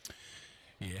anymore.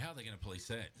 Yeah, how are they going to police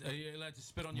that? Are you allowed to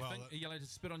spit on your Are you allowed to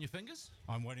spit on your fingers?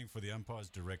 I'm waiting for the umpire's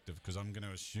directive because I'm going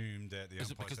to assume that the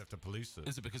umpires have to police it.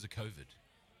 Is it because of COVID?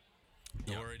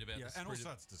 You're worried about the and also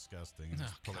it's disgusting. Oh,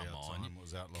 it's probably come our on. time it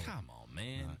was outlawed. Come on,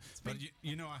 man. But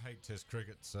you know I hate Test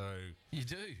cricket, so you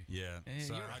do. Yeah,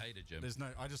 so you're a hater, Jim. There's no.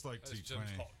 I just like That's T20.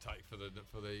 Jim's hot take for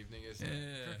the evening, isn't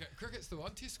it? Cricket's the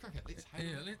one. Test cricket. Let's hate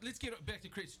it. Let's get back to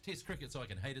Test cricket so I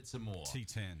can hate it some more.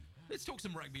 T10. Let's talk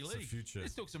some rugby league. The future.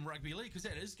 Let's talk some rugby league because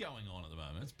that is going on at the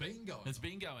moment. It's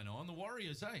been going on. The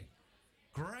Warriors,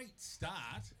 great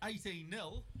start,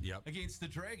 18-0 against the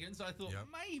Dragons. I thought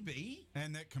maybe.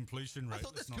 And that completion rate. I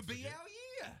thought this could be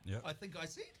our year. Yep. I think I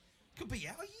said. Could be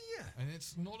our year. And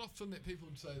it's not often that people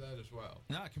would say that as well.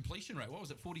 No, completion rate. What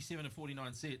was it? 47 and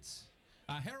 49 sets.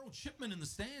 Harold Shipman in the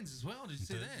stands as well. Did you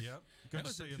see that? Yep. That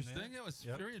was interesting. That was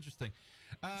very interesting.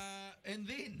 And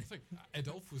then I think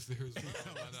Adolf was there as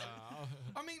well. But,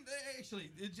 I mean, actually,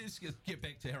 just get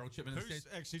back to Harold Shipman. Who's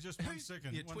actually just 1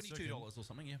 second? Yeah, $22 or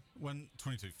something. Yeah,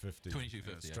 $22.50.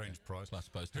 $22.50. Strange price. Plus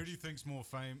postage. Who do you think's more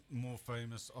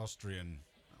famous Austrian?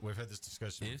 We've had this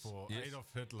discussion before.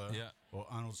 Adolf Hitler or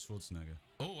Arnold Schwarzenegger?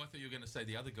 Oh, I thought you were going to say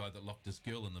the other guy that locked his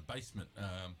girl in the basement.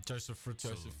 Joseph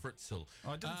Fritzl.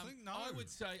 I didn't think. No, I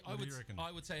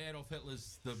would say Adolf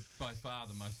Hitler's by far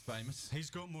the most famous. He's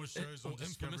got more shows on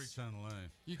Discovery Channel.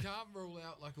 You can't rule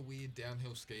out like a weird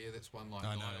downhill skier that's won like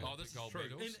I know. This is gold true.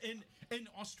 medals. In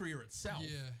Austria itself.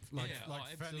 Like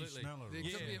Fanny absolutely. Schneller. There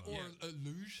could be a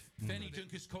luge. Fanny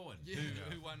Junkers Cohen,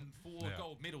 who won 4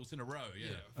 gold medals in a row.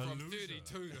 From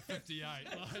 32 to 58.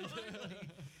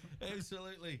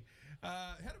 Absolutely.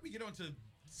 How did we get onto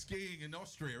skiing in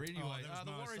Austria anyway?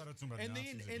 The Warriors.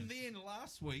 And then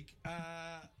last week,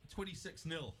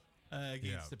 26-0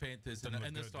 against the Panthers,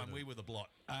 and this time we were the blot.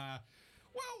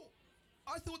 Well,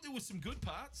 I thought there was some good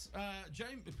parts.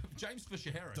 James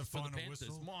Fisher-Harris the for the final Panthers.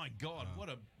 whistle. My God, what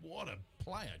a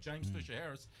player, James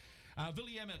Fisher-Harris.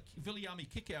 Viliami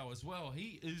Kikau as well.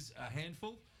 He is a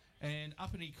handful. And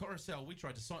Upany Coruscant, we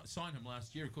tried to sign him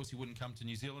last year. Of course, he wouldn't come to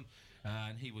New Zealand,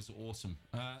 and he was awesome.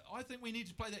 I think we need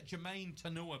to play that Jermaine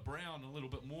Tanua-Brown a little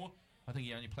bit more. I think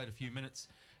he only played a few minutes.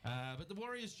 But the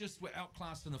Warriors just were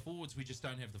outclassed in the forwards. We just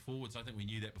don't have the forwards. I think we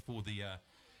knew that before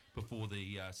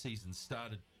the season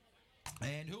started.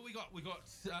 And who we got? We got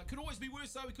could always be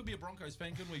worse though. We could be a Broncos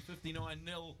fan, couldn't we?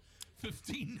 59-0.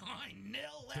 59-0.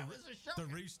 That was a shock. The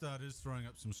restart is throwing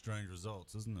up some strange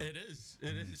results, isn't it? It is.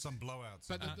 It is. Some blowouts.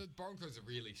 But the Broncos are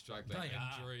really struggling.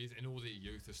 Injuries and all their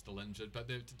youth are still injured. But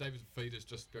David Feeder's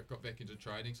just got back into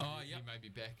training, so he may be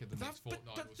back in the next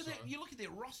fortnight or so. You look at their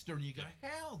roster and you go,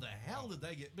 how the hell did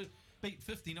they get beat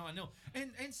 59-0?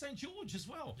 And St. George as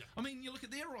well. Yeah. I mean, you look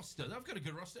at their roster. They've got a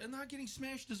good roster, and they're getting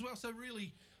smashed as well. So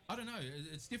really, I don't know.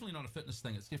 It's definitely not a fitness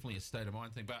thing. It's definitely a state of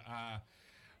mind thing. But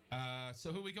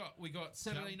so who we got? We got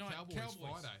Saturday night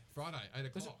Cowboys. Friday, 8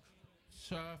 o'clock.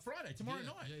 Friday, tomorrow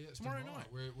night. Yeah, tomorrow night.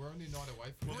 We're only a night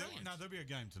away from there'll be a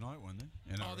game tonight, won't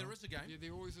there? There is a game. Yeah,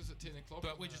 there always is at 10 o'clock.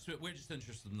 But we're just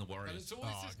interested in the Warriors. And it's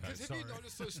always because have you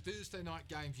noticed those Thursday night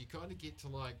games? You kind of get to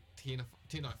like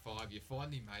 10:05. You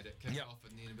finally made it kick off,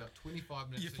 and then about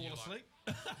 25 minutes, you fall asleep.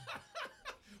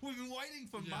 We've been waiting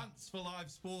for months for live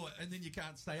sport, and then you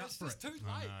can't stay up for it. It's too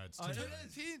late. It's too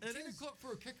late. 10 o'clock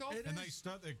for a kickoff. And they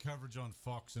start their coverage on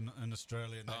Fox in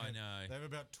Australia. And I know. They have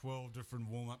about 12 different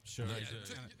warm-up shows.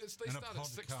 They start at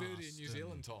 6:30 in New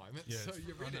Zealand time. So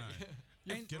you're ready.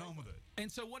 Get on with it.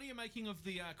 And so what are you making of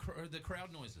the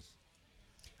crowd noises?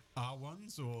 Our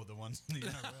ones or the ones in the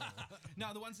NRL?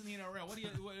 No, the ones in the NRL.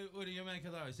 What do you make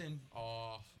of those? And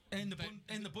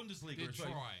the Bundesliga. They're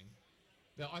trying.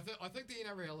 Now, I think the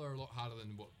NRL are a lot harder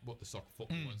than what the soccer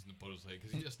football ones in the Bundesliga,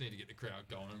 because you just need to get the crowd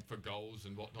going for goals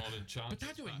and whatnot and chants. But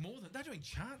they're doing more than they're doing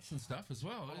chants and stuff as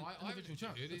well. Individual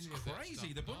chants. It's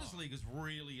crazy. The Bundesliga is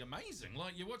really amazing.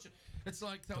 Like you watch it, it's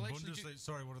like they'll actually.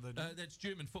 Sorry, what are they doing? That's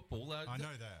German football. I know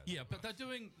that. Yeah, but they're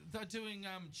doing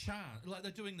chant, like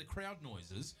they're doing the crowd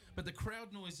noises, but the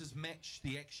crowd noises match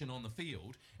the action on the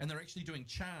field, and they're actually doing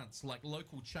chants, like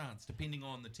local chants, depending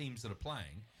on the teams that are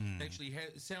playing. Actually,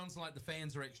 it sounds like the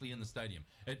fans are actually in the stadium.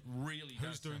 It really does.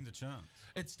 Who's doing the chant?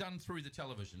 It's done through the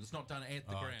television. It's not done at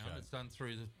the ground. Okay. It's done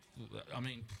through the. I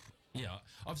mean, Yeah,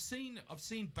 I've seen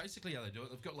basically how they do it.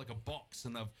 They've got like a box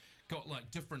and they've got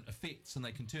like different effects and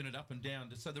they can turn it up and down.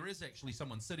 So there is actually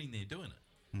someone sitting there doing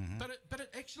it. Mm-hmm. But it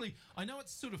actually, I know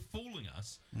it's sort of fooling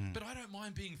us, but I don't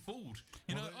mind being fooled.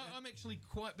 I'm actually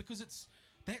quite, because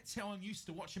that's how I'm used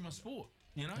to watching my sport.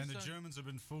 And the Germans have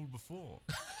been fooled before.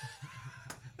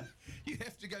 You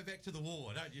have to go back to the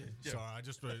war, don't you? Sorry,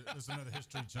 there's another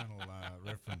History Channel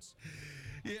reference.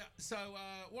 Yeah, so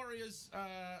Warriors,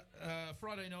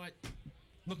 Friday night.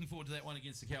 Looking forward to that one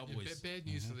against the Cowboys. Bad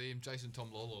news for them. Jason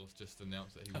Tomlolo has just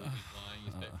announced that he will be playing.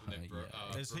 He's back from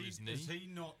that Is he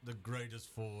not the greatest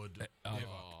forward ever?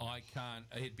 I can't.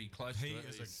 He'd be close to it.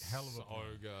 He is a hell of a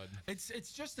player. Good.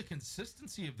 It's just the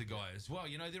consistency of the guy as well.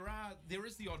 There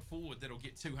is the odd forward that'll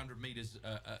get 200 metres,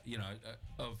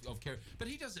 of carry, but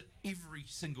he does it every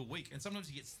single week, and sometimes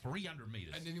he gets 300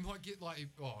 metres. And then you might get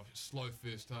slow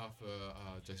first half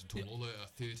for Jason Tomlolo,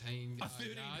 13 yards,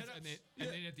 and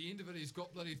then at the end of it, he's got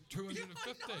bloody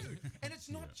 250. Yeah, and it's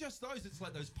not just those. It's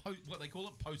like those what they call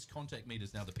it post-contact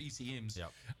meters now, the PCMs.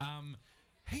 Yep.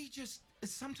 He just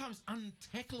is sometimes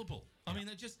untackleable. I mean,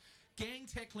 they're just gang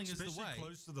tackling Especially is the way.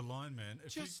 Close to the line, man.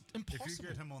 Impossible. If you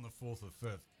get him on the 4th or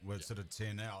 5th, where it's at a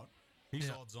 10 out, he's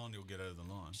odds on he'll get over the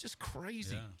line. It's just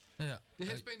crazy. Yeah. There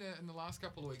has been in the last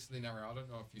couple of weeks in the NRL, I don't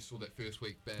know if you saw that first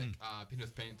week back,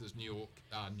 Penrith Panthers,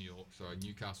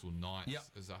 Newcastle Knights. Yep.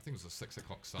 I think it was a 6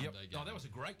 o'clock Sunday game. Oh, that was a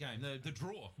great game. The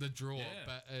draw.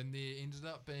 Yeah. And there ended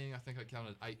up being, I think I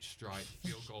counted 8 straight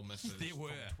field goal misses. There were.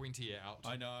 From 20 out.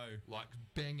 I know. Like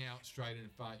bang out straight in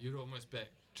front. You'd almost back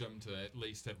Jim to at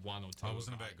least have 1 or 2. I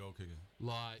wasn't a bad goal kicker.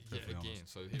 Again.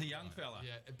 So the young fella.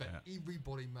 Yeah, but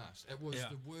everybody missed. It was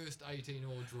the worst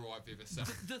 18-all draw I've ever seen.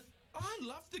 I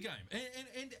love the game,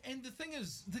 and the thing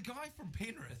is, the guy from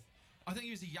Penrith, I think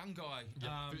he was a young guy,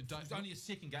 only a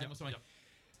second game or something.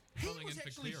 He was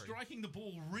actually striking the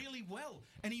ball really well,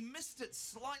 and he missed it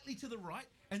slightly to the right,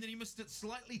 and then he missed it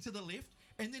slightly to the left,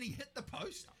 and then he hit the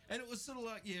post, and it was sort of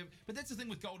like, but that's the thing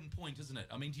with Golden Point, isn't it?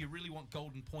 I mean, do you really want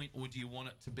Golden Point, or do you want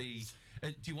it to be,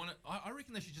 I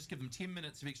reckon they should just give them 10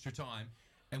 minutes of extra time,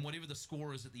 and whatever the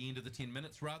score is at the end of the 10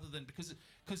 minutes, rather than, because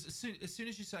as soon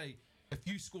as you say, if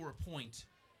you score a point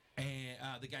and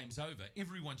the game's over,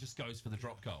 everyone just goes for the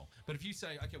drop goal. But if you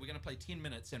say, okay, we're going to play 10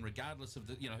 minutes, and regardless of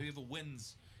whoever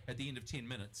wins at the end of 10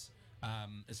 minutes,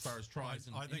 as far as tries,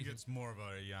 I think it's more of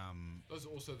a. Those are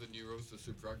also the new rules for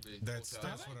Super Rugby. That's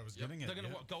what I was getting at. They're going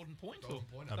to what, Golden Point? Golden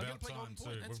Point. About time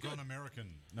too. We've gone American,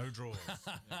 no draws.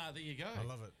 There you go. I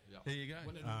love it. Yeah. There you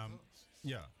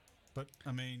go. But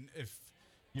I mean, if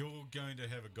you're going to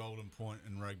have a Golden Point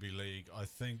in rugby league, I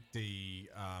think the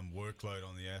workload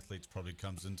on the athletes probably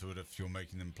comes into it if you're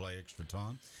making them play extra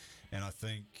time. And I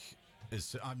think,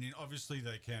 obviously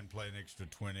they can play an extra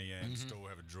 20 and still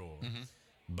have a draw. Mm-hmm.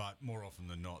 But more often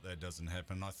than not, that doesn't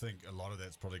happen. I think a lot of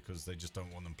that's probably because they just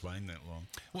don't want them playing that long.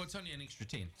 Well, it's only an extra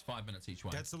 10. It's 5 minutes each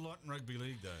way. That's a lot in rugby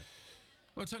league, though.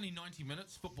 Well, it's only 90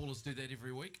 minutes. Footballers do that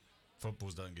every week.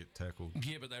 Footballers don't get tackled.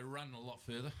 Yeah, but they run a lot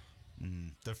further.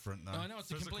 Different, though. I know it's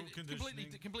a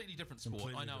completely different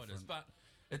sport. I know it is, but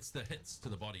it's the hits to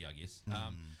the body, I guess.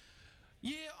 I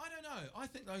don't know.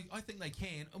 I think they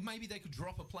can. Or maybe they could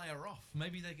drop a player off.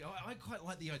 Maybe they. I quite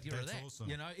like the idea of that.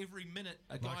 Awesome. Every minute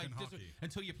a guy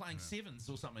until you're playing sevens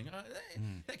or something.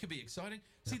 That could be exciting.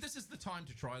 See, this is the time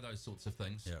to try those sorts of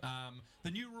things. The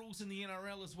new rules in the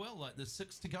NRL as well, like the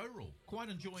 6 to go rule. Quite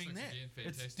enjoying that.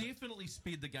 Again, it's definitely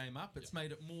sped the game up. It's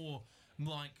made it more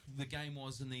like the game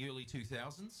was in the early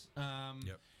 2000s.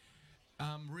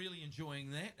 I'm really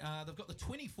enjoying that. They've got the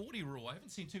 20-40 rule. I haven't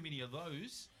seen too many of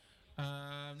those.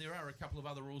 There are a couple of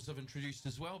other rules I've introduced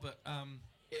as well, but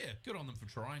good on them for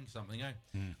trying something.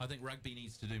 I think rugby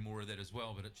needs to do more of that as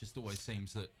well, but it just always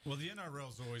seems that. Well, the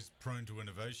NRL's always prone to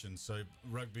innovation, so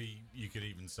rugby, you could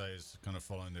even say, is kind of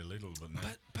following their lead a little bit now.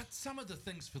 But some of the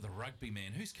things for the rugby,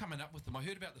 man, who's coming up with them? I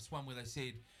heard about this one where they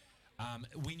said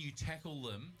when you tackle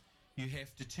them, you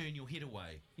have to turn your head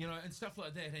away, and stuff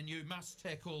like that, and you must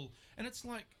tackle. And it's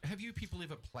like, have you people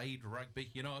ever played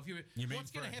rugby? Have you? You mean what's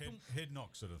going to happen? Head knock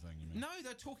sort of thing? You mean? No,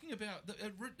 they're talking about.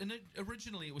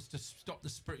 Originally, it was to stop the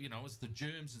spirit. It was the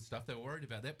germs and stuff. They were worried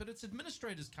about that, but it's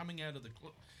administrators coming out of the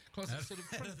closet, sort of.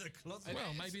 Out of the closet.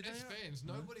 Well, maybe as fans,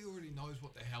 nobody already knows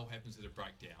what the hell happens at a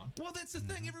breakdown. Well, that's the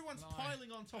thing. Everyone's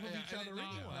piling on top of each other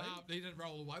anyway. He didn't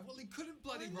roll away. Well, he couldn't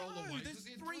bloody roll away. There's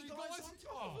 3 guys on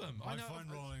top of him. I find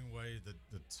rolling away way,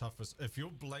 the toughest. If you're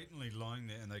blatantly lying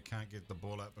there and they can't get the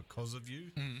ball out because of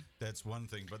you, that's one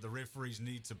thing. But the referees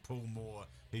need to pull more.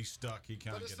 He's stuck. He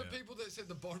can't But it's get the out. people that's at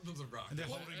the bottom of the ruck. And they're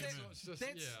Well, holding that's him in. what's just-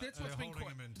 That's They're what's been holding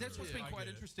quite, him into that's it. what's Yeah, been I quite get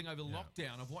it. interesting over Yeah.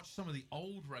 lockdown. I've watched some of the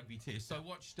old rugby tests. So I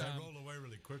watched. They roll away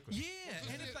really quickly. Yeah,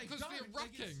 and if they because don't, they're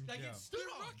rucking. they Yeah. get stood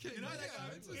They're on. rucking, You know, yeah. they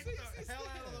go, It's "Get the hell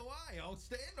out of the way. I'll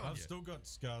stand on I've you." still got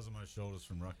scars on my shoulders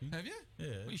from rucking. Have you? Yeah,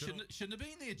 Well, you good shouldn't have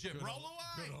been there, Jim. good Roll old-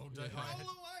 away. good old days. Roll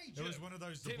away, It Jim. was one of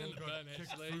those the 10 ball in the got bin,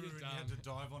 kicked actually, through you're and you had to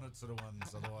done. dive on it sort of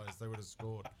ones, otherwise they would have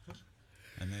scored.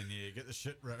 And then you get the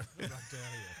shit rucked out of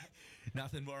you.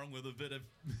 Nothing wrong with a bit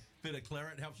of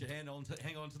claret. Helps you hang on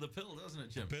to the pill, doesn't it,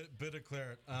 Jim? Bit of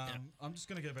claret. I'm just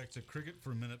going to go back to cricket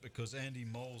for a minute because Andy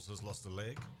Moles has lost a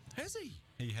leg. Has he?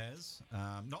 He has,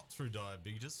 not through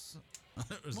diabetes.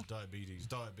 It was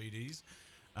diabetes.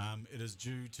 It is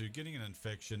due to getting an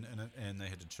infection in it, and they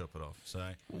had to chop it off.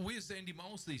 So Where's Andy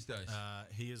Moles these days?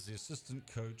 he is the assistant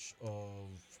coach of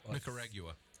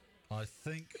Nicaragua. I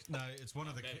think no, it's one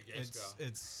of the. Madagascar.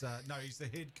 It's no, he's the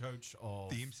head coach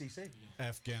of MCC.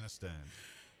 Afghanistan.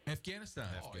 Afghanistan.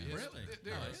 Oh, yes. Really?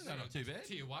 They're, Oh, yeah, they're not too bad.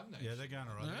 Tier 1 nation. Yeah, they're going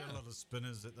all right. They got Yeah. a lot of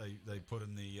spinners that they put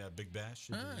in the Big Bash.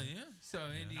 Oh, yeah. So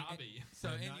Andy. Nabi. So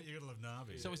Yeah, Andy. you got to love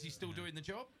Navi. So is he still doing the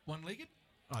job, one-legged?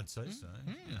 I'd say so.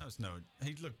 Yeah, it's no,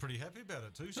 he looked pretty happy about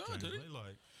it too. Oh, did Strangely, he?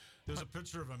 like there was a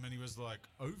picture of him and he was like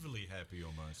overly happy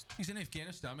almost. He's in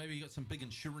Afghanistan. Maybe he got some big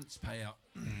insurance payout.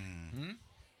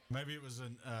 Maybe it was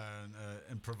an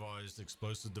improvised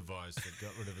explosive device that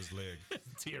got rid of his leg.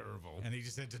 Terrible. And he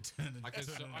just had to turn it. I could,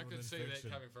 turn see, it I into could an see that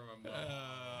infection. coming from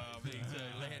him. Me too.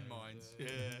 Landmines.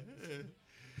 Yeah.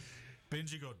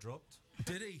 Benji got dropped.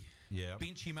 Did he? Yeah.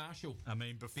 Benchy Marshall. I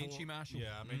mean, before Benchy Marshall. Yeah,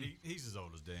 I mean, he's as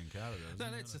old as Dan Carter. Though,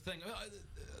 No, isn't that's he? the thing.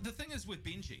 The thing is with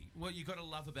Benji, what you got to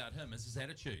love about him is his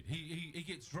attitude. He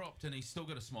gets dropped and he's still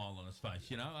got a smile on his face.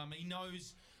 You know, he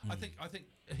knows. I think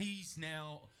he's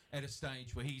now at a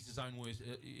stage where he's his own worst,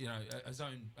 his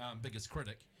own biggest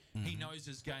critic. He knows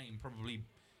his game probably,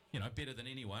 better than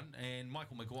anyone. And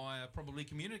Michael Maguire probably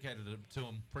communicated it to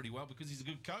him pretty well because he's a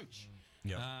good coach.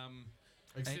 Yeah.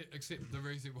 Except the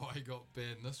reason why he got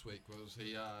banned this week was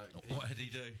he What did he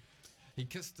do? he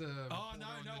kissed a Oh, reporter no,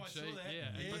 on no, the I saw cheek. that. Yeah,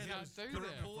 Yeah, but that can't was do the that.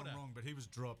 If I'm wrong, but he was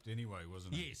dropped anyway,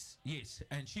 wasn't he? Yes.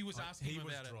 And she was asking he him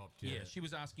was about dropped, it. yeah. She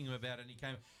was asking him about it, and he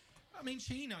came. I mean,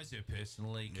 she knows her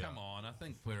personally. Yeah. Come on, I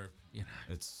think we're,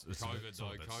 It's COVID, it's all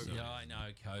a though, bit COVID. silly. Yeah, I know.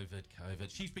 COVID.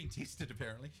 She's been tested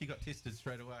apparently. She got tested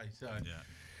straight away. So, Yeah.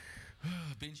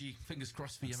 Benji, fingers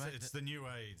crossed for you, mate. It's the new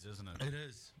AIDS, isn't it? It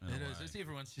is. In a It is. way.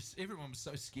 Everyone was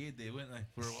so scared there, weren't they?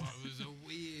 For a Oh, while. it was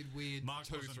a weird Mark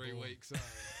 2-3 wasn't weeks.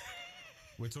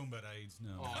 We're talking about AIDS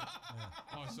now.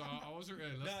 So I wasn't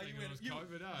really listening. No, when it was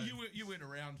COVID, eh? you weren't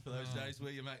around for those days,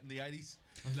 were you, mate? In the 80s.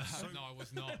 No, I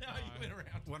was not. No, you went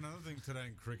around. One other thing today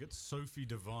in cricket, Sophie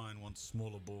Devine wants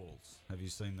smaller balls. Have you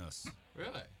seen this?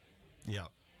 Really? Yeah.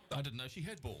 I didn't know she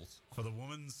had balls. For the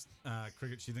women's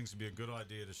cricket, she thinks it'd be a good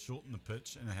idea to shorten the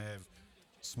pitch and have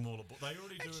smaller balls. They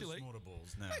already do Actually- have smaller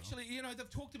balls now. Actually, they've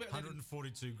talked about that.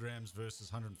 142 grams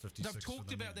versus 156. They've for talked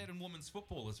the about men. that in women's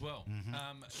football as well.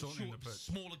 Shortening the pitch.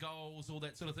 Smaller goals, all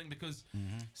that sort of thing. Because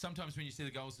sometimes when you see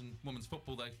the goals in women's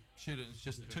football, they shoot it. It's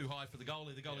just too high for the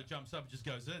goalie. The goalie jumps up, and just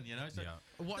goes in. So Yeah.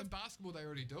 Well, in basketball, they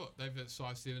already do it. They've got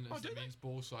size 7 Oh, as do the they? men's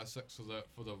ball, size 6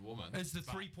 for the woman. it's the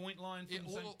But 3-point line. Yeah, From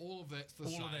the same- all of that's the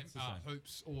All same. of that's the same.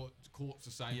 Hoops or court's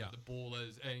the same. Yeah. But the ball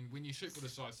is, and when you shoot with a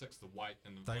size 6, the weight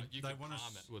and the you they can wanna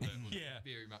palm s- it with it. Yeah.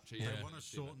 Very much They easier. want to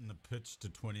shorten the pitch to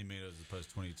 20 metres as opposed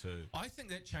to 22. I think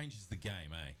that changes the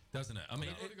game, doesn't it? I mean,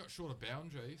 They've already got shorter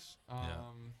boundaries.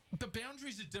 the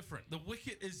boundaries are different. The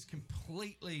wicket is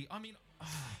completely. I mean,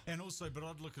 And also, but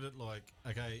I'd look at it like,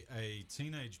 okay, a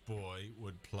teenage boy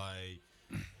would play.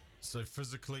 So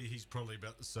physically, he's probably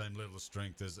about the same level of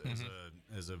strength as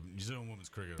a New Zealand women's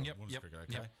cricketer. Yep, women's yep, cricketer,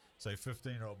 okay? yep. So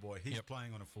 15-year-old boy, he's Yep.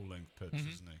 playing on a full-length pitch,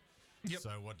 isn't he? Yep.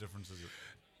 So what difference is it?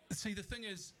 see, the thing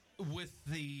is with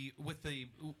the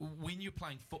when you're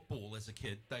playing football as a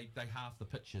kid, they halve the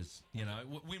pitches.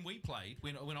 When we played,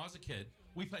 when I was a kid,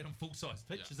 we played on full size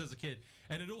pitches as a kid,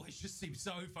 and it always just seemed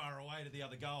so far away to the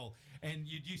other goal, and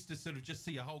you'd used to sort of just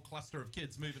see a whole cluster of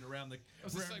kids moving around the. It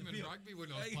was the around same the in field. rugby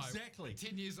when I was Exactly. playing.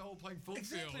 10 years old playing full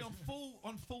Exactly field.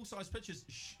 on full size pitches,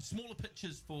 smaller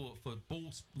pitches for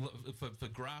balls for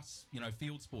grass,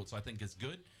 field sports. I think is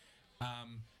good.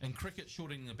 And cricket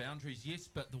shortening the boundaries, yes,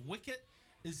 but the wicket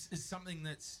is something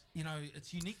that's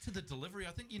it's unique to the delivery.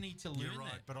 I think you need to learn You're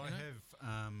right, that. but I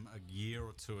have a year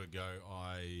or two ago,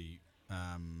 I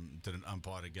did an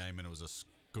umpired a game, and it was a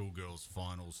schoolgirls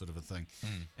final sort of a thing,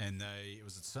 and it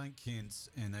was at St Kitts,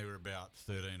 and they were about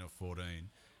 13 or 14.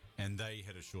 and they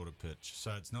had a shorter pitch.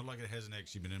 So it's not like it hasn't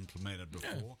actually been implemented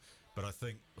before. But I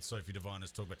think Sophie Devine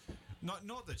has talked about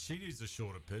not that she needs a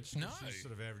shorter pitch. No. She's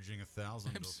sort of averaging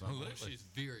 1,000 or something. She's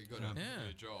very good at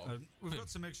her job. We've got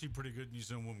some actually pretty good New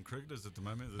Zealand women cricketers at the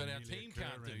moment. But our team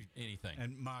can't do anything.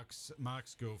 And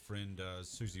Mark's girlfriend,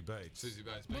 Susie Bates.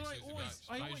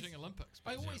 Beijing Olympics.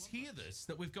 I always hear this,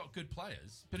 that we've got good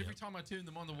players, but every time I turn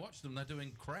them on to watch them, they're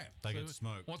doing crap. They get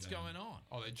smoked. What's going on?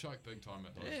 Oh, they choke big time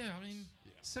at those. Yeah, I mean,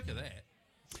 sick of that.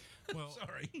 Well,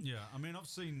 sorry. Yeah, I mean,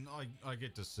 I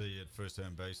get to see at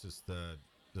first-hand basis the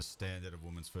standard of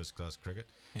women's first-class cricket.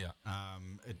 Yeah.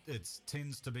 It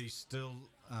tends to be still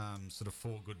sort of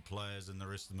 4 good players and the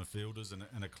rest of them are fielders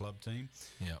in a club team.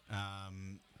 Yeah.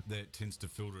 That tends to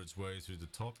filter its way through the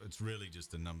top. It's really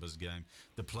just a numbers game.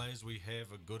 The players we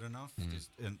have are good enough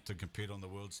to compete on the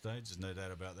world stage. There's no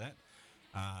doubt about that.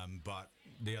 But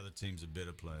the other teams are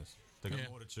better players. They've got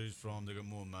more to choose from. They've got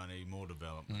more money, more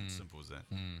development. Simple as that.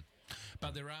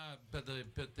 But the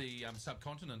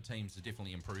subcontinent teams are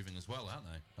definitely improving as well, aren't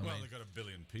they? They've got 1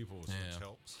 billion people, which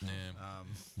helps. Yeah.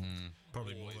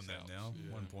 Probably more than that now,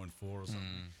 1.4 or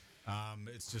something.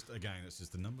 It's just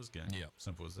a numbers game. Yeah.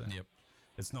 Simple as that. Yep.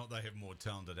 It's not they have more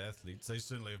talented athletes. They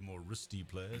certainly have more wristy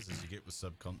players, as you get with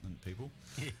subcontinent people.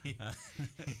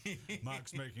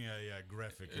 Mark's making a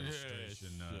graphic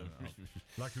illustration.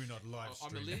 Lucky we're not live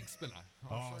streaming. I'm a leg spinner.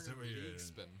 Is that what you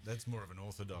spin? That's more of an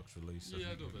orthodox release.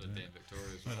 Yeah, I do a bit of Dan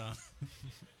Victoria as well.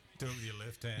 Do it with your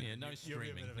left hand. Yeah, no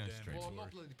streaming. No streaming. Well, I'm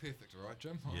not bloody perfect, all right,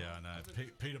 Jim? Yeah, I know.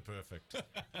 Peter perfect.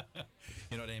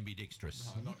 You're not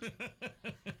ambidextrous. No, not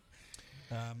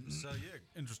So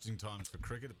interesting times for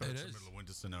cricket, but it's the middle of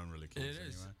winter, so no one really cares. It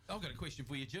is. Anyway. I've got a question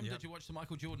for you, Jim. Did you watch the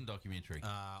Michael Jordan documentary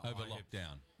over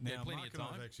lockdown? Now, plenty Mark of time.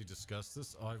 and I've actually discussed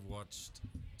this. I've watched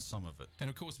some of it, and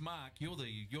of course, Mark, you're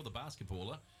the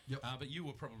basketballer. Yep. But you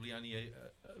were probably only a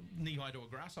knee high to a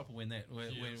grasshopper when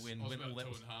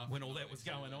all that was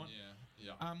going on. Yeah.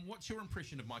 What's your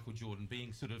impression of Michael Jordan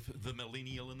being sort of the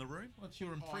millennial in the room? What's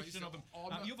your impression of him?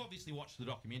 You've obviously watched the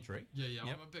documentary. Yeah. Yep.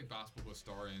 I'm a big basketball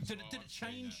historian. Did it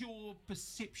change your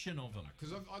perception of him?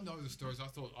 Because I know the stories. I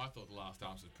thought The Last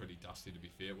Dance was pretty dusty. To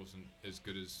be fair, it wasn't as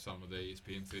good as some of the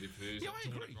ESPN 30 Yeah, I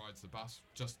agree. Jordan rides the bus.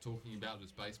 Just talking about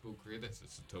his baseball career, that's a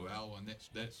 2-hour, and that's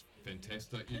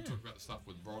fantastic. You talk about the stuff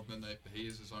with Rodman. He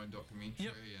has his own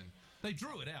documentary, and they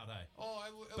drew it out, eh?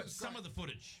 But some of the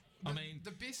footage. The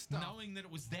best stuff. Knowing that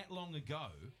it was that long ago,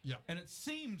 and it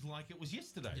seemed like it was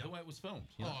yesterday, the way it was filmed.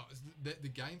 The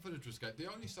game footage was great. The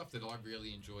only stuff that I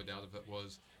really enjoyed out of it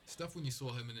was stuff when you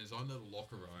saw him in his own little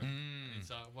locker room. And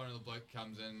so one of the bloke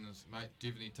comes in and says, "Mate, do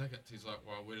you have any tickets?" He's like,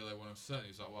 "Well, where do they want to sit?"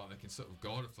 He's like, "Well, they can sit with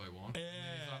God if they want." Yeah.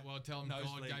 And he's like, "Well, tell them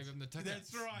God gave him the tickets."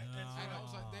 That's right. And I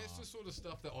was like, that's the sort of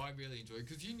stuff that I really enjoyed,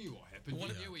 because you knew what happened. You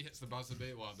knew he hits the buzzer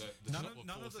beat. Well, none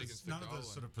of the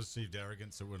sort of perceived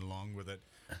arrogance that went along with it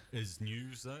is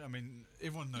news, though. I mean,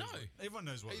 everyone knows. Everyone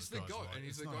knows what he's this the guy's goat, like. and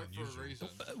he's It's the not goat for unusual. a reason.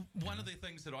 One of the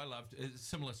things that I loved, a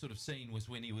similar sort of scene, was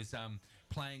when he was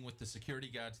playing with the security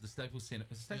guards at the Staples Center.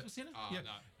 Staples Center?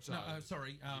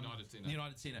 Sorry.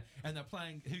 United Center. And they're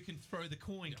playing who can throw the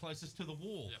coin closest to the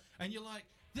wall. And you're like,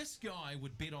 this guy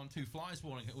would bet on 2 flies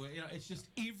falling. It's just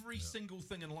every single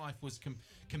thing in life was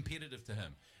competitive to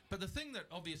him. But the thing that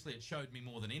obviously it showed me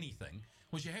more than anything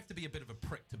was you have to be a bit of a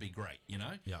prick to be great, you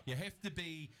know? Yep. You have to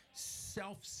be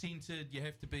self-centered, you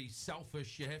have to be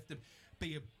selfish, you have to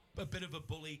be a bit of a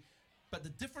bully. But the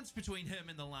difference between him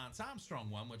and the Lance Armstrong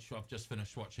one, which I've just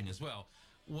finished watching as well,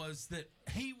 was that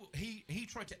he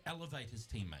tried to elevate his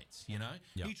teammates, you know?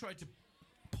 Yep. He tried to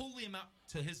pull them up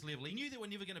to his level. He knew they were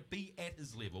never going to be at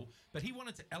his level, but he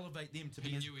wanted to elevate them to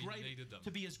be as great,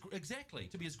 to be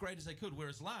as great as they could.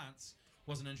 Whereas Lance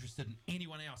wasn't interested in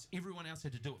anyone else. Everyone else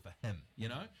had to do it for him, you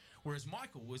know? Whereas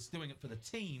Michael was doing it for the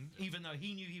team, even though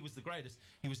he knew he was the greatest.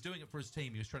 He was doing it for his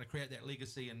team. He was trying to create that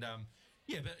legacy, and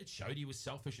but it showed he was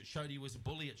selfish. It showed he was a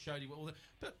bully. It showed he all that.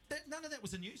 But none of that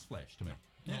was a newsflash to me.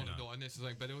 Not at all, and that's the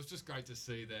thing. But it was just great to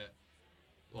see that.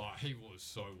 Like, he was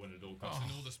so win it all.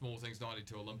 And all the small things,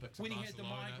 92 Olympics. When he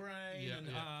Barcelona, had the migraine, and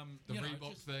the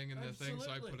Reebok thing, and the things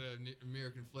they put an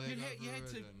American flag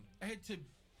over it. Had to,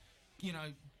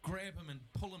 grab him and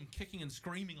pull him kicking and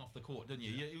screaming off the court, didn't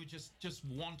you? You just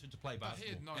wanted to play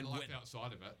basketball. But he had no life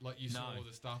outside of it. Like, you saw all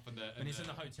the stuff and he's in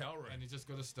the hotel room. And he's just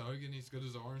got a Stogie and he's got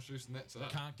his orange juice and that's it.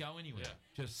 Can't go anywhere.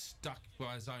 Just stuck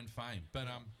by his own fame. But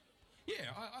I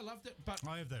loved it. But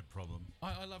I have that problem.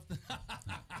 I loved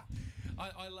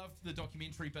I loved the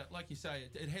documentary, but like you say,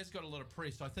 it has got a lot of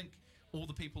press. I think all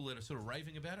the people that are sort of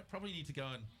raving about it probably need to go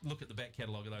and look at the back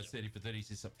catalogue of those 30 for 30s.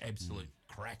 There's some absolute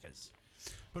crackers.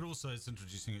 But also, it's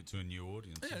introducing it to a new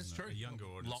audience. Yeah, it's isn't true. it? A younger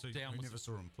audience Lockdown who was never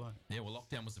saw him play. Yeah, well,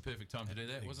 lockdown was the perfect time to do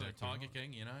that, wasn't it? Exactly Tiger right.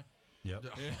 King, Yep.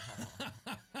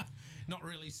 Not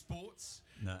really sports.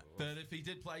 No. But if he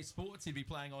did play sports, he'd be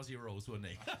playing Aussie rules, wouldn't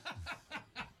he?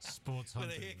 Sports With a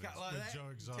hunting. haircut like with that, Joe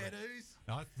Exotic. tattoos,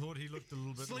 I thought he looked a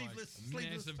little bit sleeveless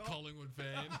Massive top. Collingwood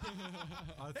fan.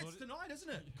 like. That's tonight, isn't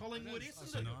it? Collingwood, It is.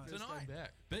 isn't it? Tonight. First time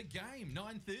back. Big game,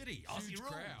 9:30. Aussie Huge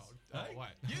rules. crowd. Hey? Oh, wait.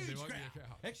 Huge There won't be crowd. a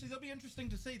crowd. Actually, that'll be interesting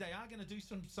to see. They are going to do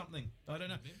something. I don't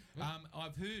know.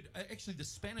 I've heard, actually, the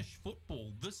Spanish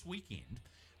football this weekend,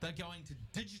 they're going to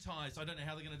digitise, I don't know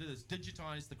how they're going to do this,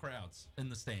 digitise the crowds in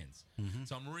the stands.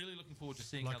 So I'm really looking forward to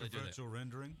seeing Like how they a do that. virtual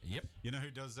rendering. Yep. You know who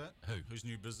does that? Who? Whose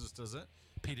new business does that?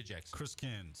 Peter Jackson. Chris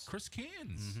Cairns. Chris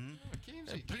Cairns.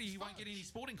 He won't get any any.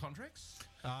 sporting contracts.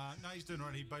 No, he's doing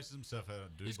right. He bases himself out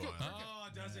of Dubai. He's got- Oh,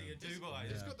 does he? At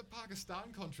Dubai. He's got the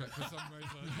Pakistan contract for some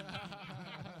reason.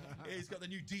 Yeah, he's got the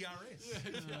new DRS.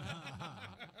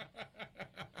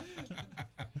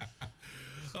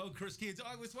 Oh, Chris Cairns.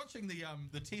 I was watching the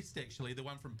test, actually, the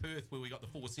one from Perth where we got the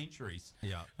 4 centuries.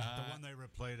 Yeah. The one they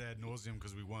replayed ad nauseum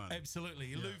because we won.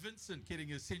 Absolutely. Lou Vincent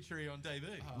getting a century on debut.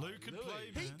 Lou could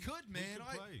play, man. He could, man. He could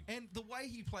play. And the way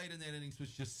he played in that innings was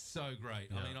just so great.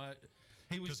 Yeah. I mean,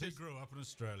 he was Because he just... grew up in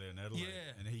Australia and Adelaide.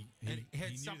 Yeah, And he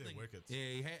had knew something. their wickets.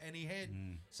 Yeah, he had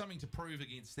something to prove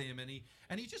against them, and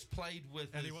he just played with.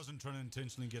 And he his- wasn't trying to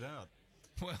intentionally get out.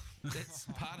 Well, that's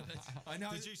part of it. I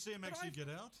know. Did you see him but actually get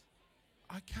out?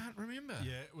 I can't remember.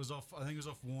 Yeah, it was off. I think it was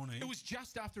off warning. It was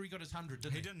just after he got his 100,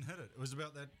 didn't He he? didn't hit it. It was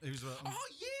about that. He was about. Oh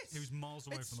yes. He was miles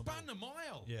away it from the ball. spun a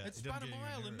mile. Yeah, it he didn't spun a get anywhere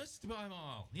mile near and it. missed by a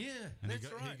mile. Yeah, And that's he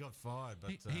got, right. He got fired, but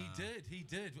He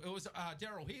did. It was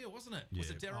Daryl Here, wasn't it? Was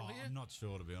it Daryl Here? I'm not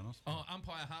sure, to be honest. Oh,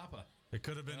 umpire Harper. It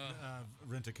could have been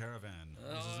Rent a Caravan.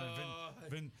 Was his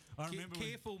name? I remember when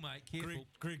Careful, mate. Careful.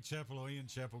 Greg Chappell or Ian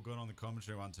Chappell got on the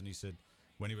commentary once, and he said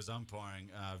when he was umpiring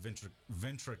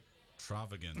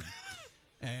Ventritravigan,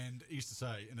 and he used to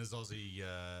say in his Aussie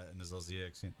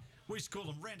accent, we used to call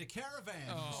him Rent a Caravan.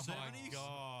 Oh in the my 70s.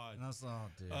 God. And I was like, oh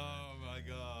dear. Oh my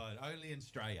God! Only in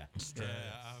Australia.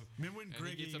 Remember when And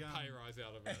Greggy he gets a pay rise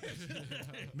out of it.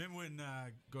 remember when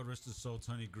God rest his soul,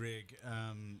 Tony Gregg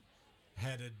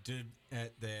had a dib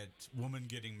at that woman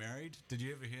getting married? Did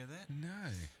you ever hear that? No.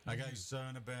 Okay, so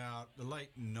in about the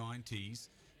late 90s,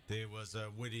 there was a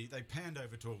wedding. They panned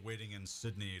over to a wedding in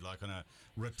Sydney, like on a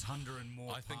rotunda in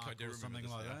Moore I think Park I do or remember something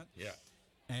this like now. that. Yeah.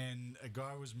 And a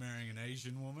guy was marrying an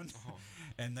Asian woman,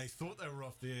 and they thought they were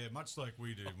off the air, much like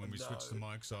we do when we switch the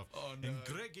mics off. Oh, no. And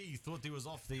Greggy thought he was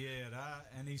off the air,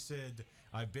 and he said,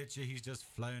 I bet you he's just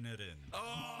flown it in.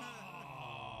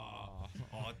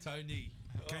 Oh, Tony.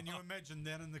 Can you imagine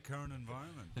that in the current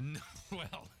environment? No,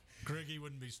 well, Greggy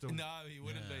wouldn't be still. no, he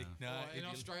wouldn't Yeah. be. No, Well, in if you-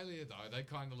 Australia, though, they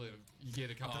kind of live. You get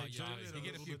a couple Oh, of yeah, years. you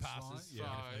get a few passes. Yeah,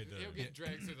 So they do. he'll get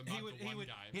dragged through the mud for one he'd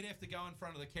game. have to go in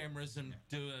front of the cameras and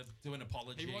do an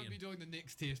apology. He won't be and- doing the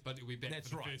next test, but he'll be back That's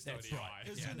for the right, first that's ODI. right.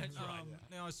 Isn't, Yeah, that's right.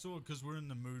 Now I saw, because we're in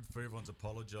the mood for everyone's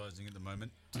apologising at the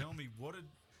moment. Tell me, what did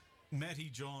Matty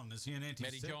John? Is he an anti?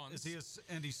 Matty Johns. Is he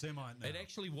an anti-Semite now? It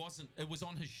actually wasn't. It was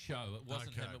on his show. It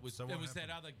wasn't Okay, him. It was. so it what was that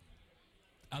happened?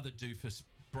 other doofus,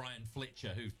 Brian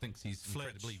Fletcher, who thinks he's Fletch.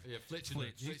 incredibly. Yeah, Fletcher.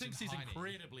 He thinks he's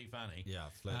incredibly funny. Yeah,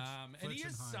 Fletch. And Fletch he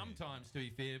is Heine. sometimes, to be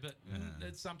fair, but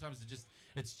sometimes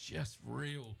it's just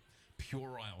real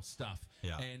puerile stuff.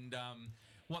 Yeah. And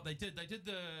what they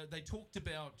talked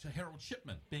about Harold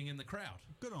Shipman being in the crowd.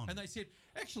 Good on And him. they said,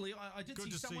 actually, I did Good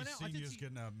see to see someone else. seniors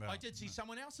getting out and I about. did see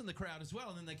someone else in the crowd as well.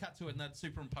 And then they cut to it and they'd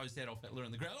superimposed Adolf Hitler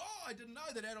in the crowd. Oh, I didn't know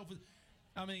that Adolf was.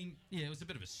 I mean, yeah, it was a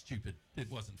bit of a stupid. It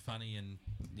wasn't funny, and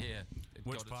yeah.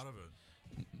 Which part of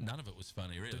it? None of it was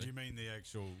funny, really. Did you mean the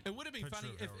actual? It would have been picture funny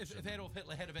of if, Harold if Shipman? Adolf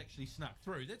Hitler had have actually snuck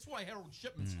through. That's why Harold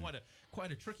Shipman's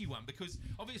quite a tricky one, because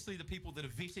obviously the people that are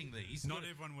vetting these. Not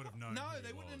everyone would have known. No, who they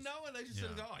he wouldn't was. know, and they just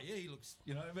sort of go, "Oh, yeah, he looks,"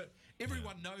 But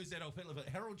everyone knows Adolf Hitler, but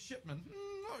Harold Shipman,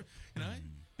 no,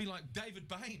 be like David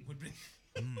Bain would be.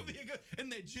 would be a good, in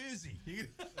that jersey.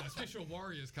 A special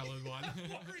Warriors coloured one.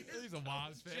 He's a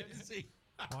Wise fan. Jersey.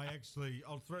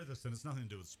 I'll throw this in. It's nothing to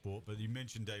do with sport, but you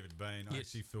mentioned David Bain. I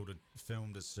Yes. actually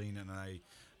filmed a scene in a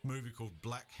movie called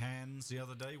Black Hands the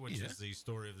other day, which Yeah. is the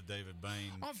story of the David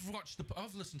Bain.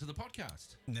 I've listened to the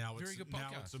podcast. Now Very it's good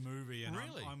now podcast. it's a movie, and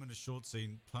Really? I'm in a short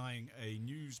scene playing a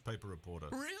newspaper reporter.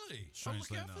 Really? I'll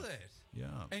Strangely look out for enough. that.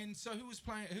 Yeah. And so, who was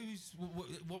playing?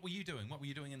 What were you doing? What were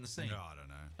you doing in the scene? No, I don't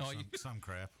know. Oh, some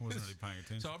crap. Wasn't really paying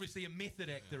attention. So obviously a method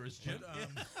actor is Jim.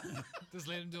 Just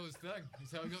let him do his thing.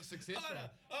 That's how he got successful.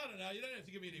 I don't know. You don't have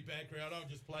to give me any background. I'll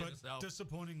just play But myself.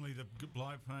 disappointingly, the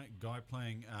guy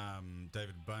playing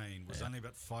David Bain was only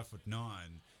about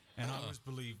 5'9", And I always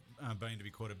believe Bain to be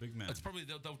quite a big man. It's probably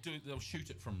they'll shoot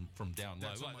it from down low,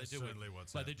 That's like they do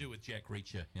what's they do with Jack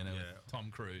Reacher,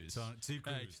 Tom Cruise.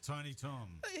 Tiny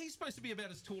Tom. He's supposed to be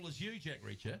about as tall as you, Jack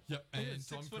Reacher. Yep, He and is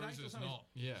Tom 6'8" Cruise or is something. not.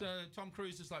 Yeah. So Tom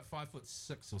Cruise is like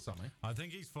 5'6" or something. I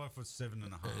think he's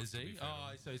 5'7.5". Is he?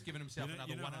 Oh, so he's given himself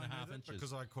another 1.5 inches.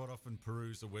 Because I quite often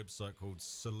peruse a website called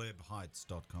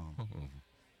celebheights.com.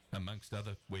 Amongst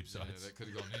other websites. Yeah, that could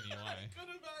have gone any way.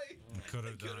 It could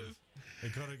have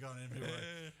gone anyway.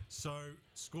 So,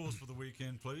 scores for the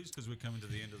weekend, please, because we're coming to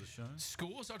the end of the show.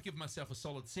 Scores? I'd give myself a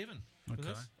solid 7. Okay.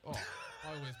 Oh,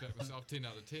 I always back myself 10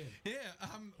 out of 10. Yeah.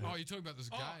 Oh, you're talking about this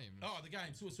game? Oh, the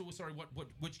game. So sorry.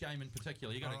 Which game in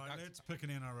particular? You got All right, let's pick an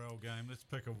NRL game. Let's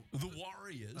pick a... The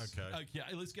Warriors. Okay.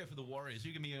 Let's go for the Warriors.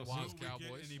 You give me your Warriors, Will we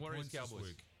Cowboys. get any Warriors, points this Cowboys.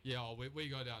 week? Yeah, we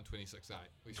go down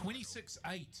 26-8.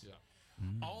 26-8. Yeah.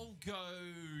 I'll go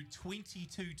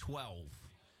 22-12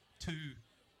 to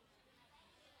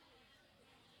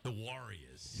the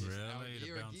Warriors. Really?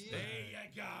 To bounce again. back. There you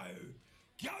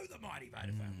go. Go the mighty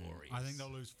Vodafone Warriors. I think they'll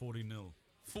lose 40-0.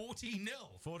 40-0.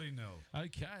 40-0.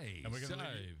 Okay. And we're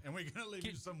going to leave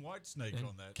you some white snake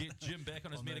on that. Get Jim back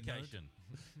on his On that medication.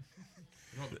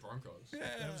 Not the Broncos.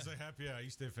 That was the Happy Hour,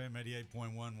 East FM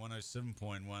 88.1,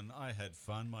 107.1. I had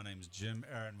fun. My name's Jim.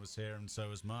 Aaron was here, and so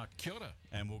was Mark. Kia ora.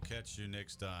 And we'll catch you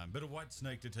next time. Bit of White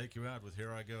Snake to take you out with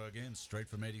Here I Go Again, straight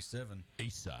from 87.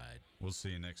 East side. We'll see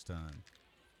you next time.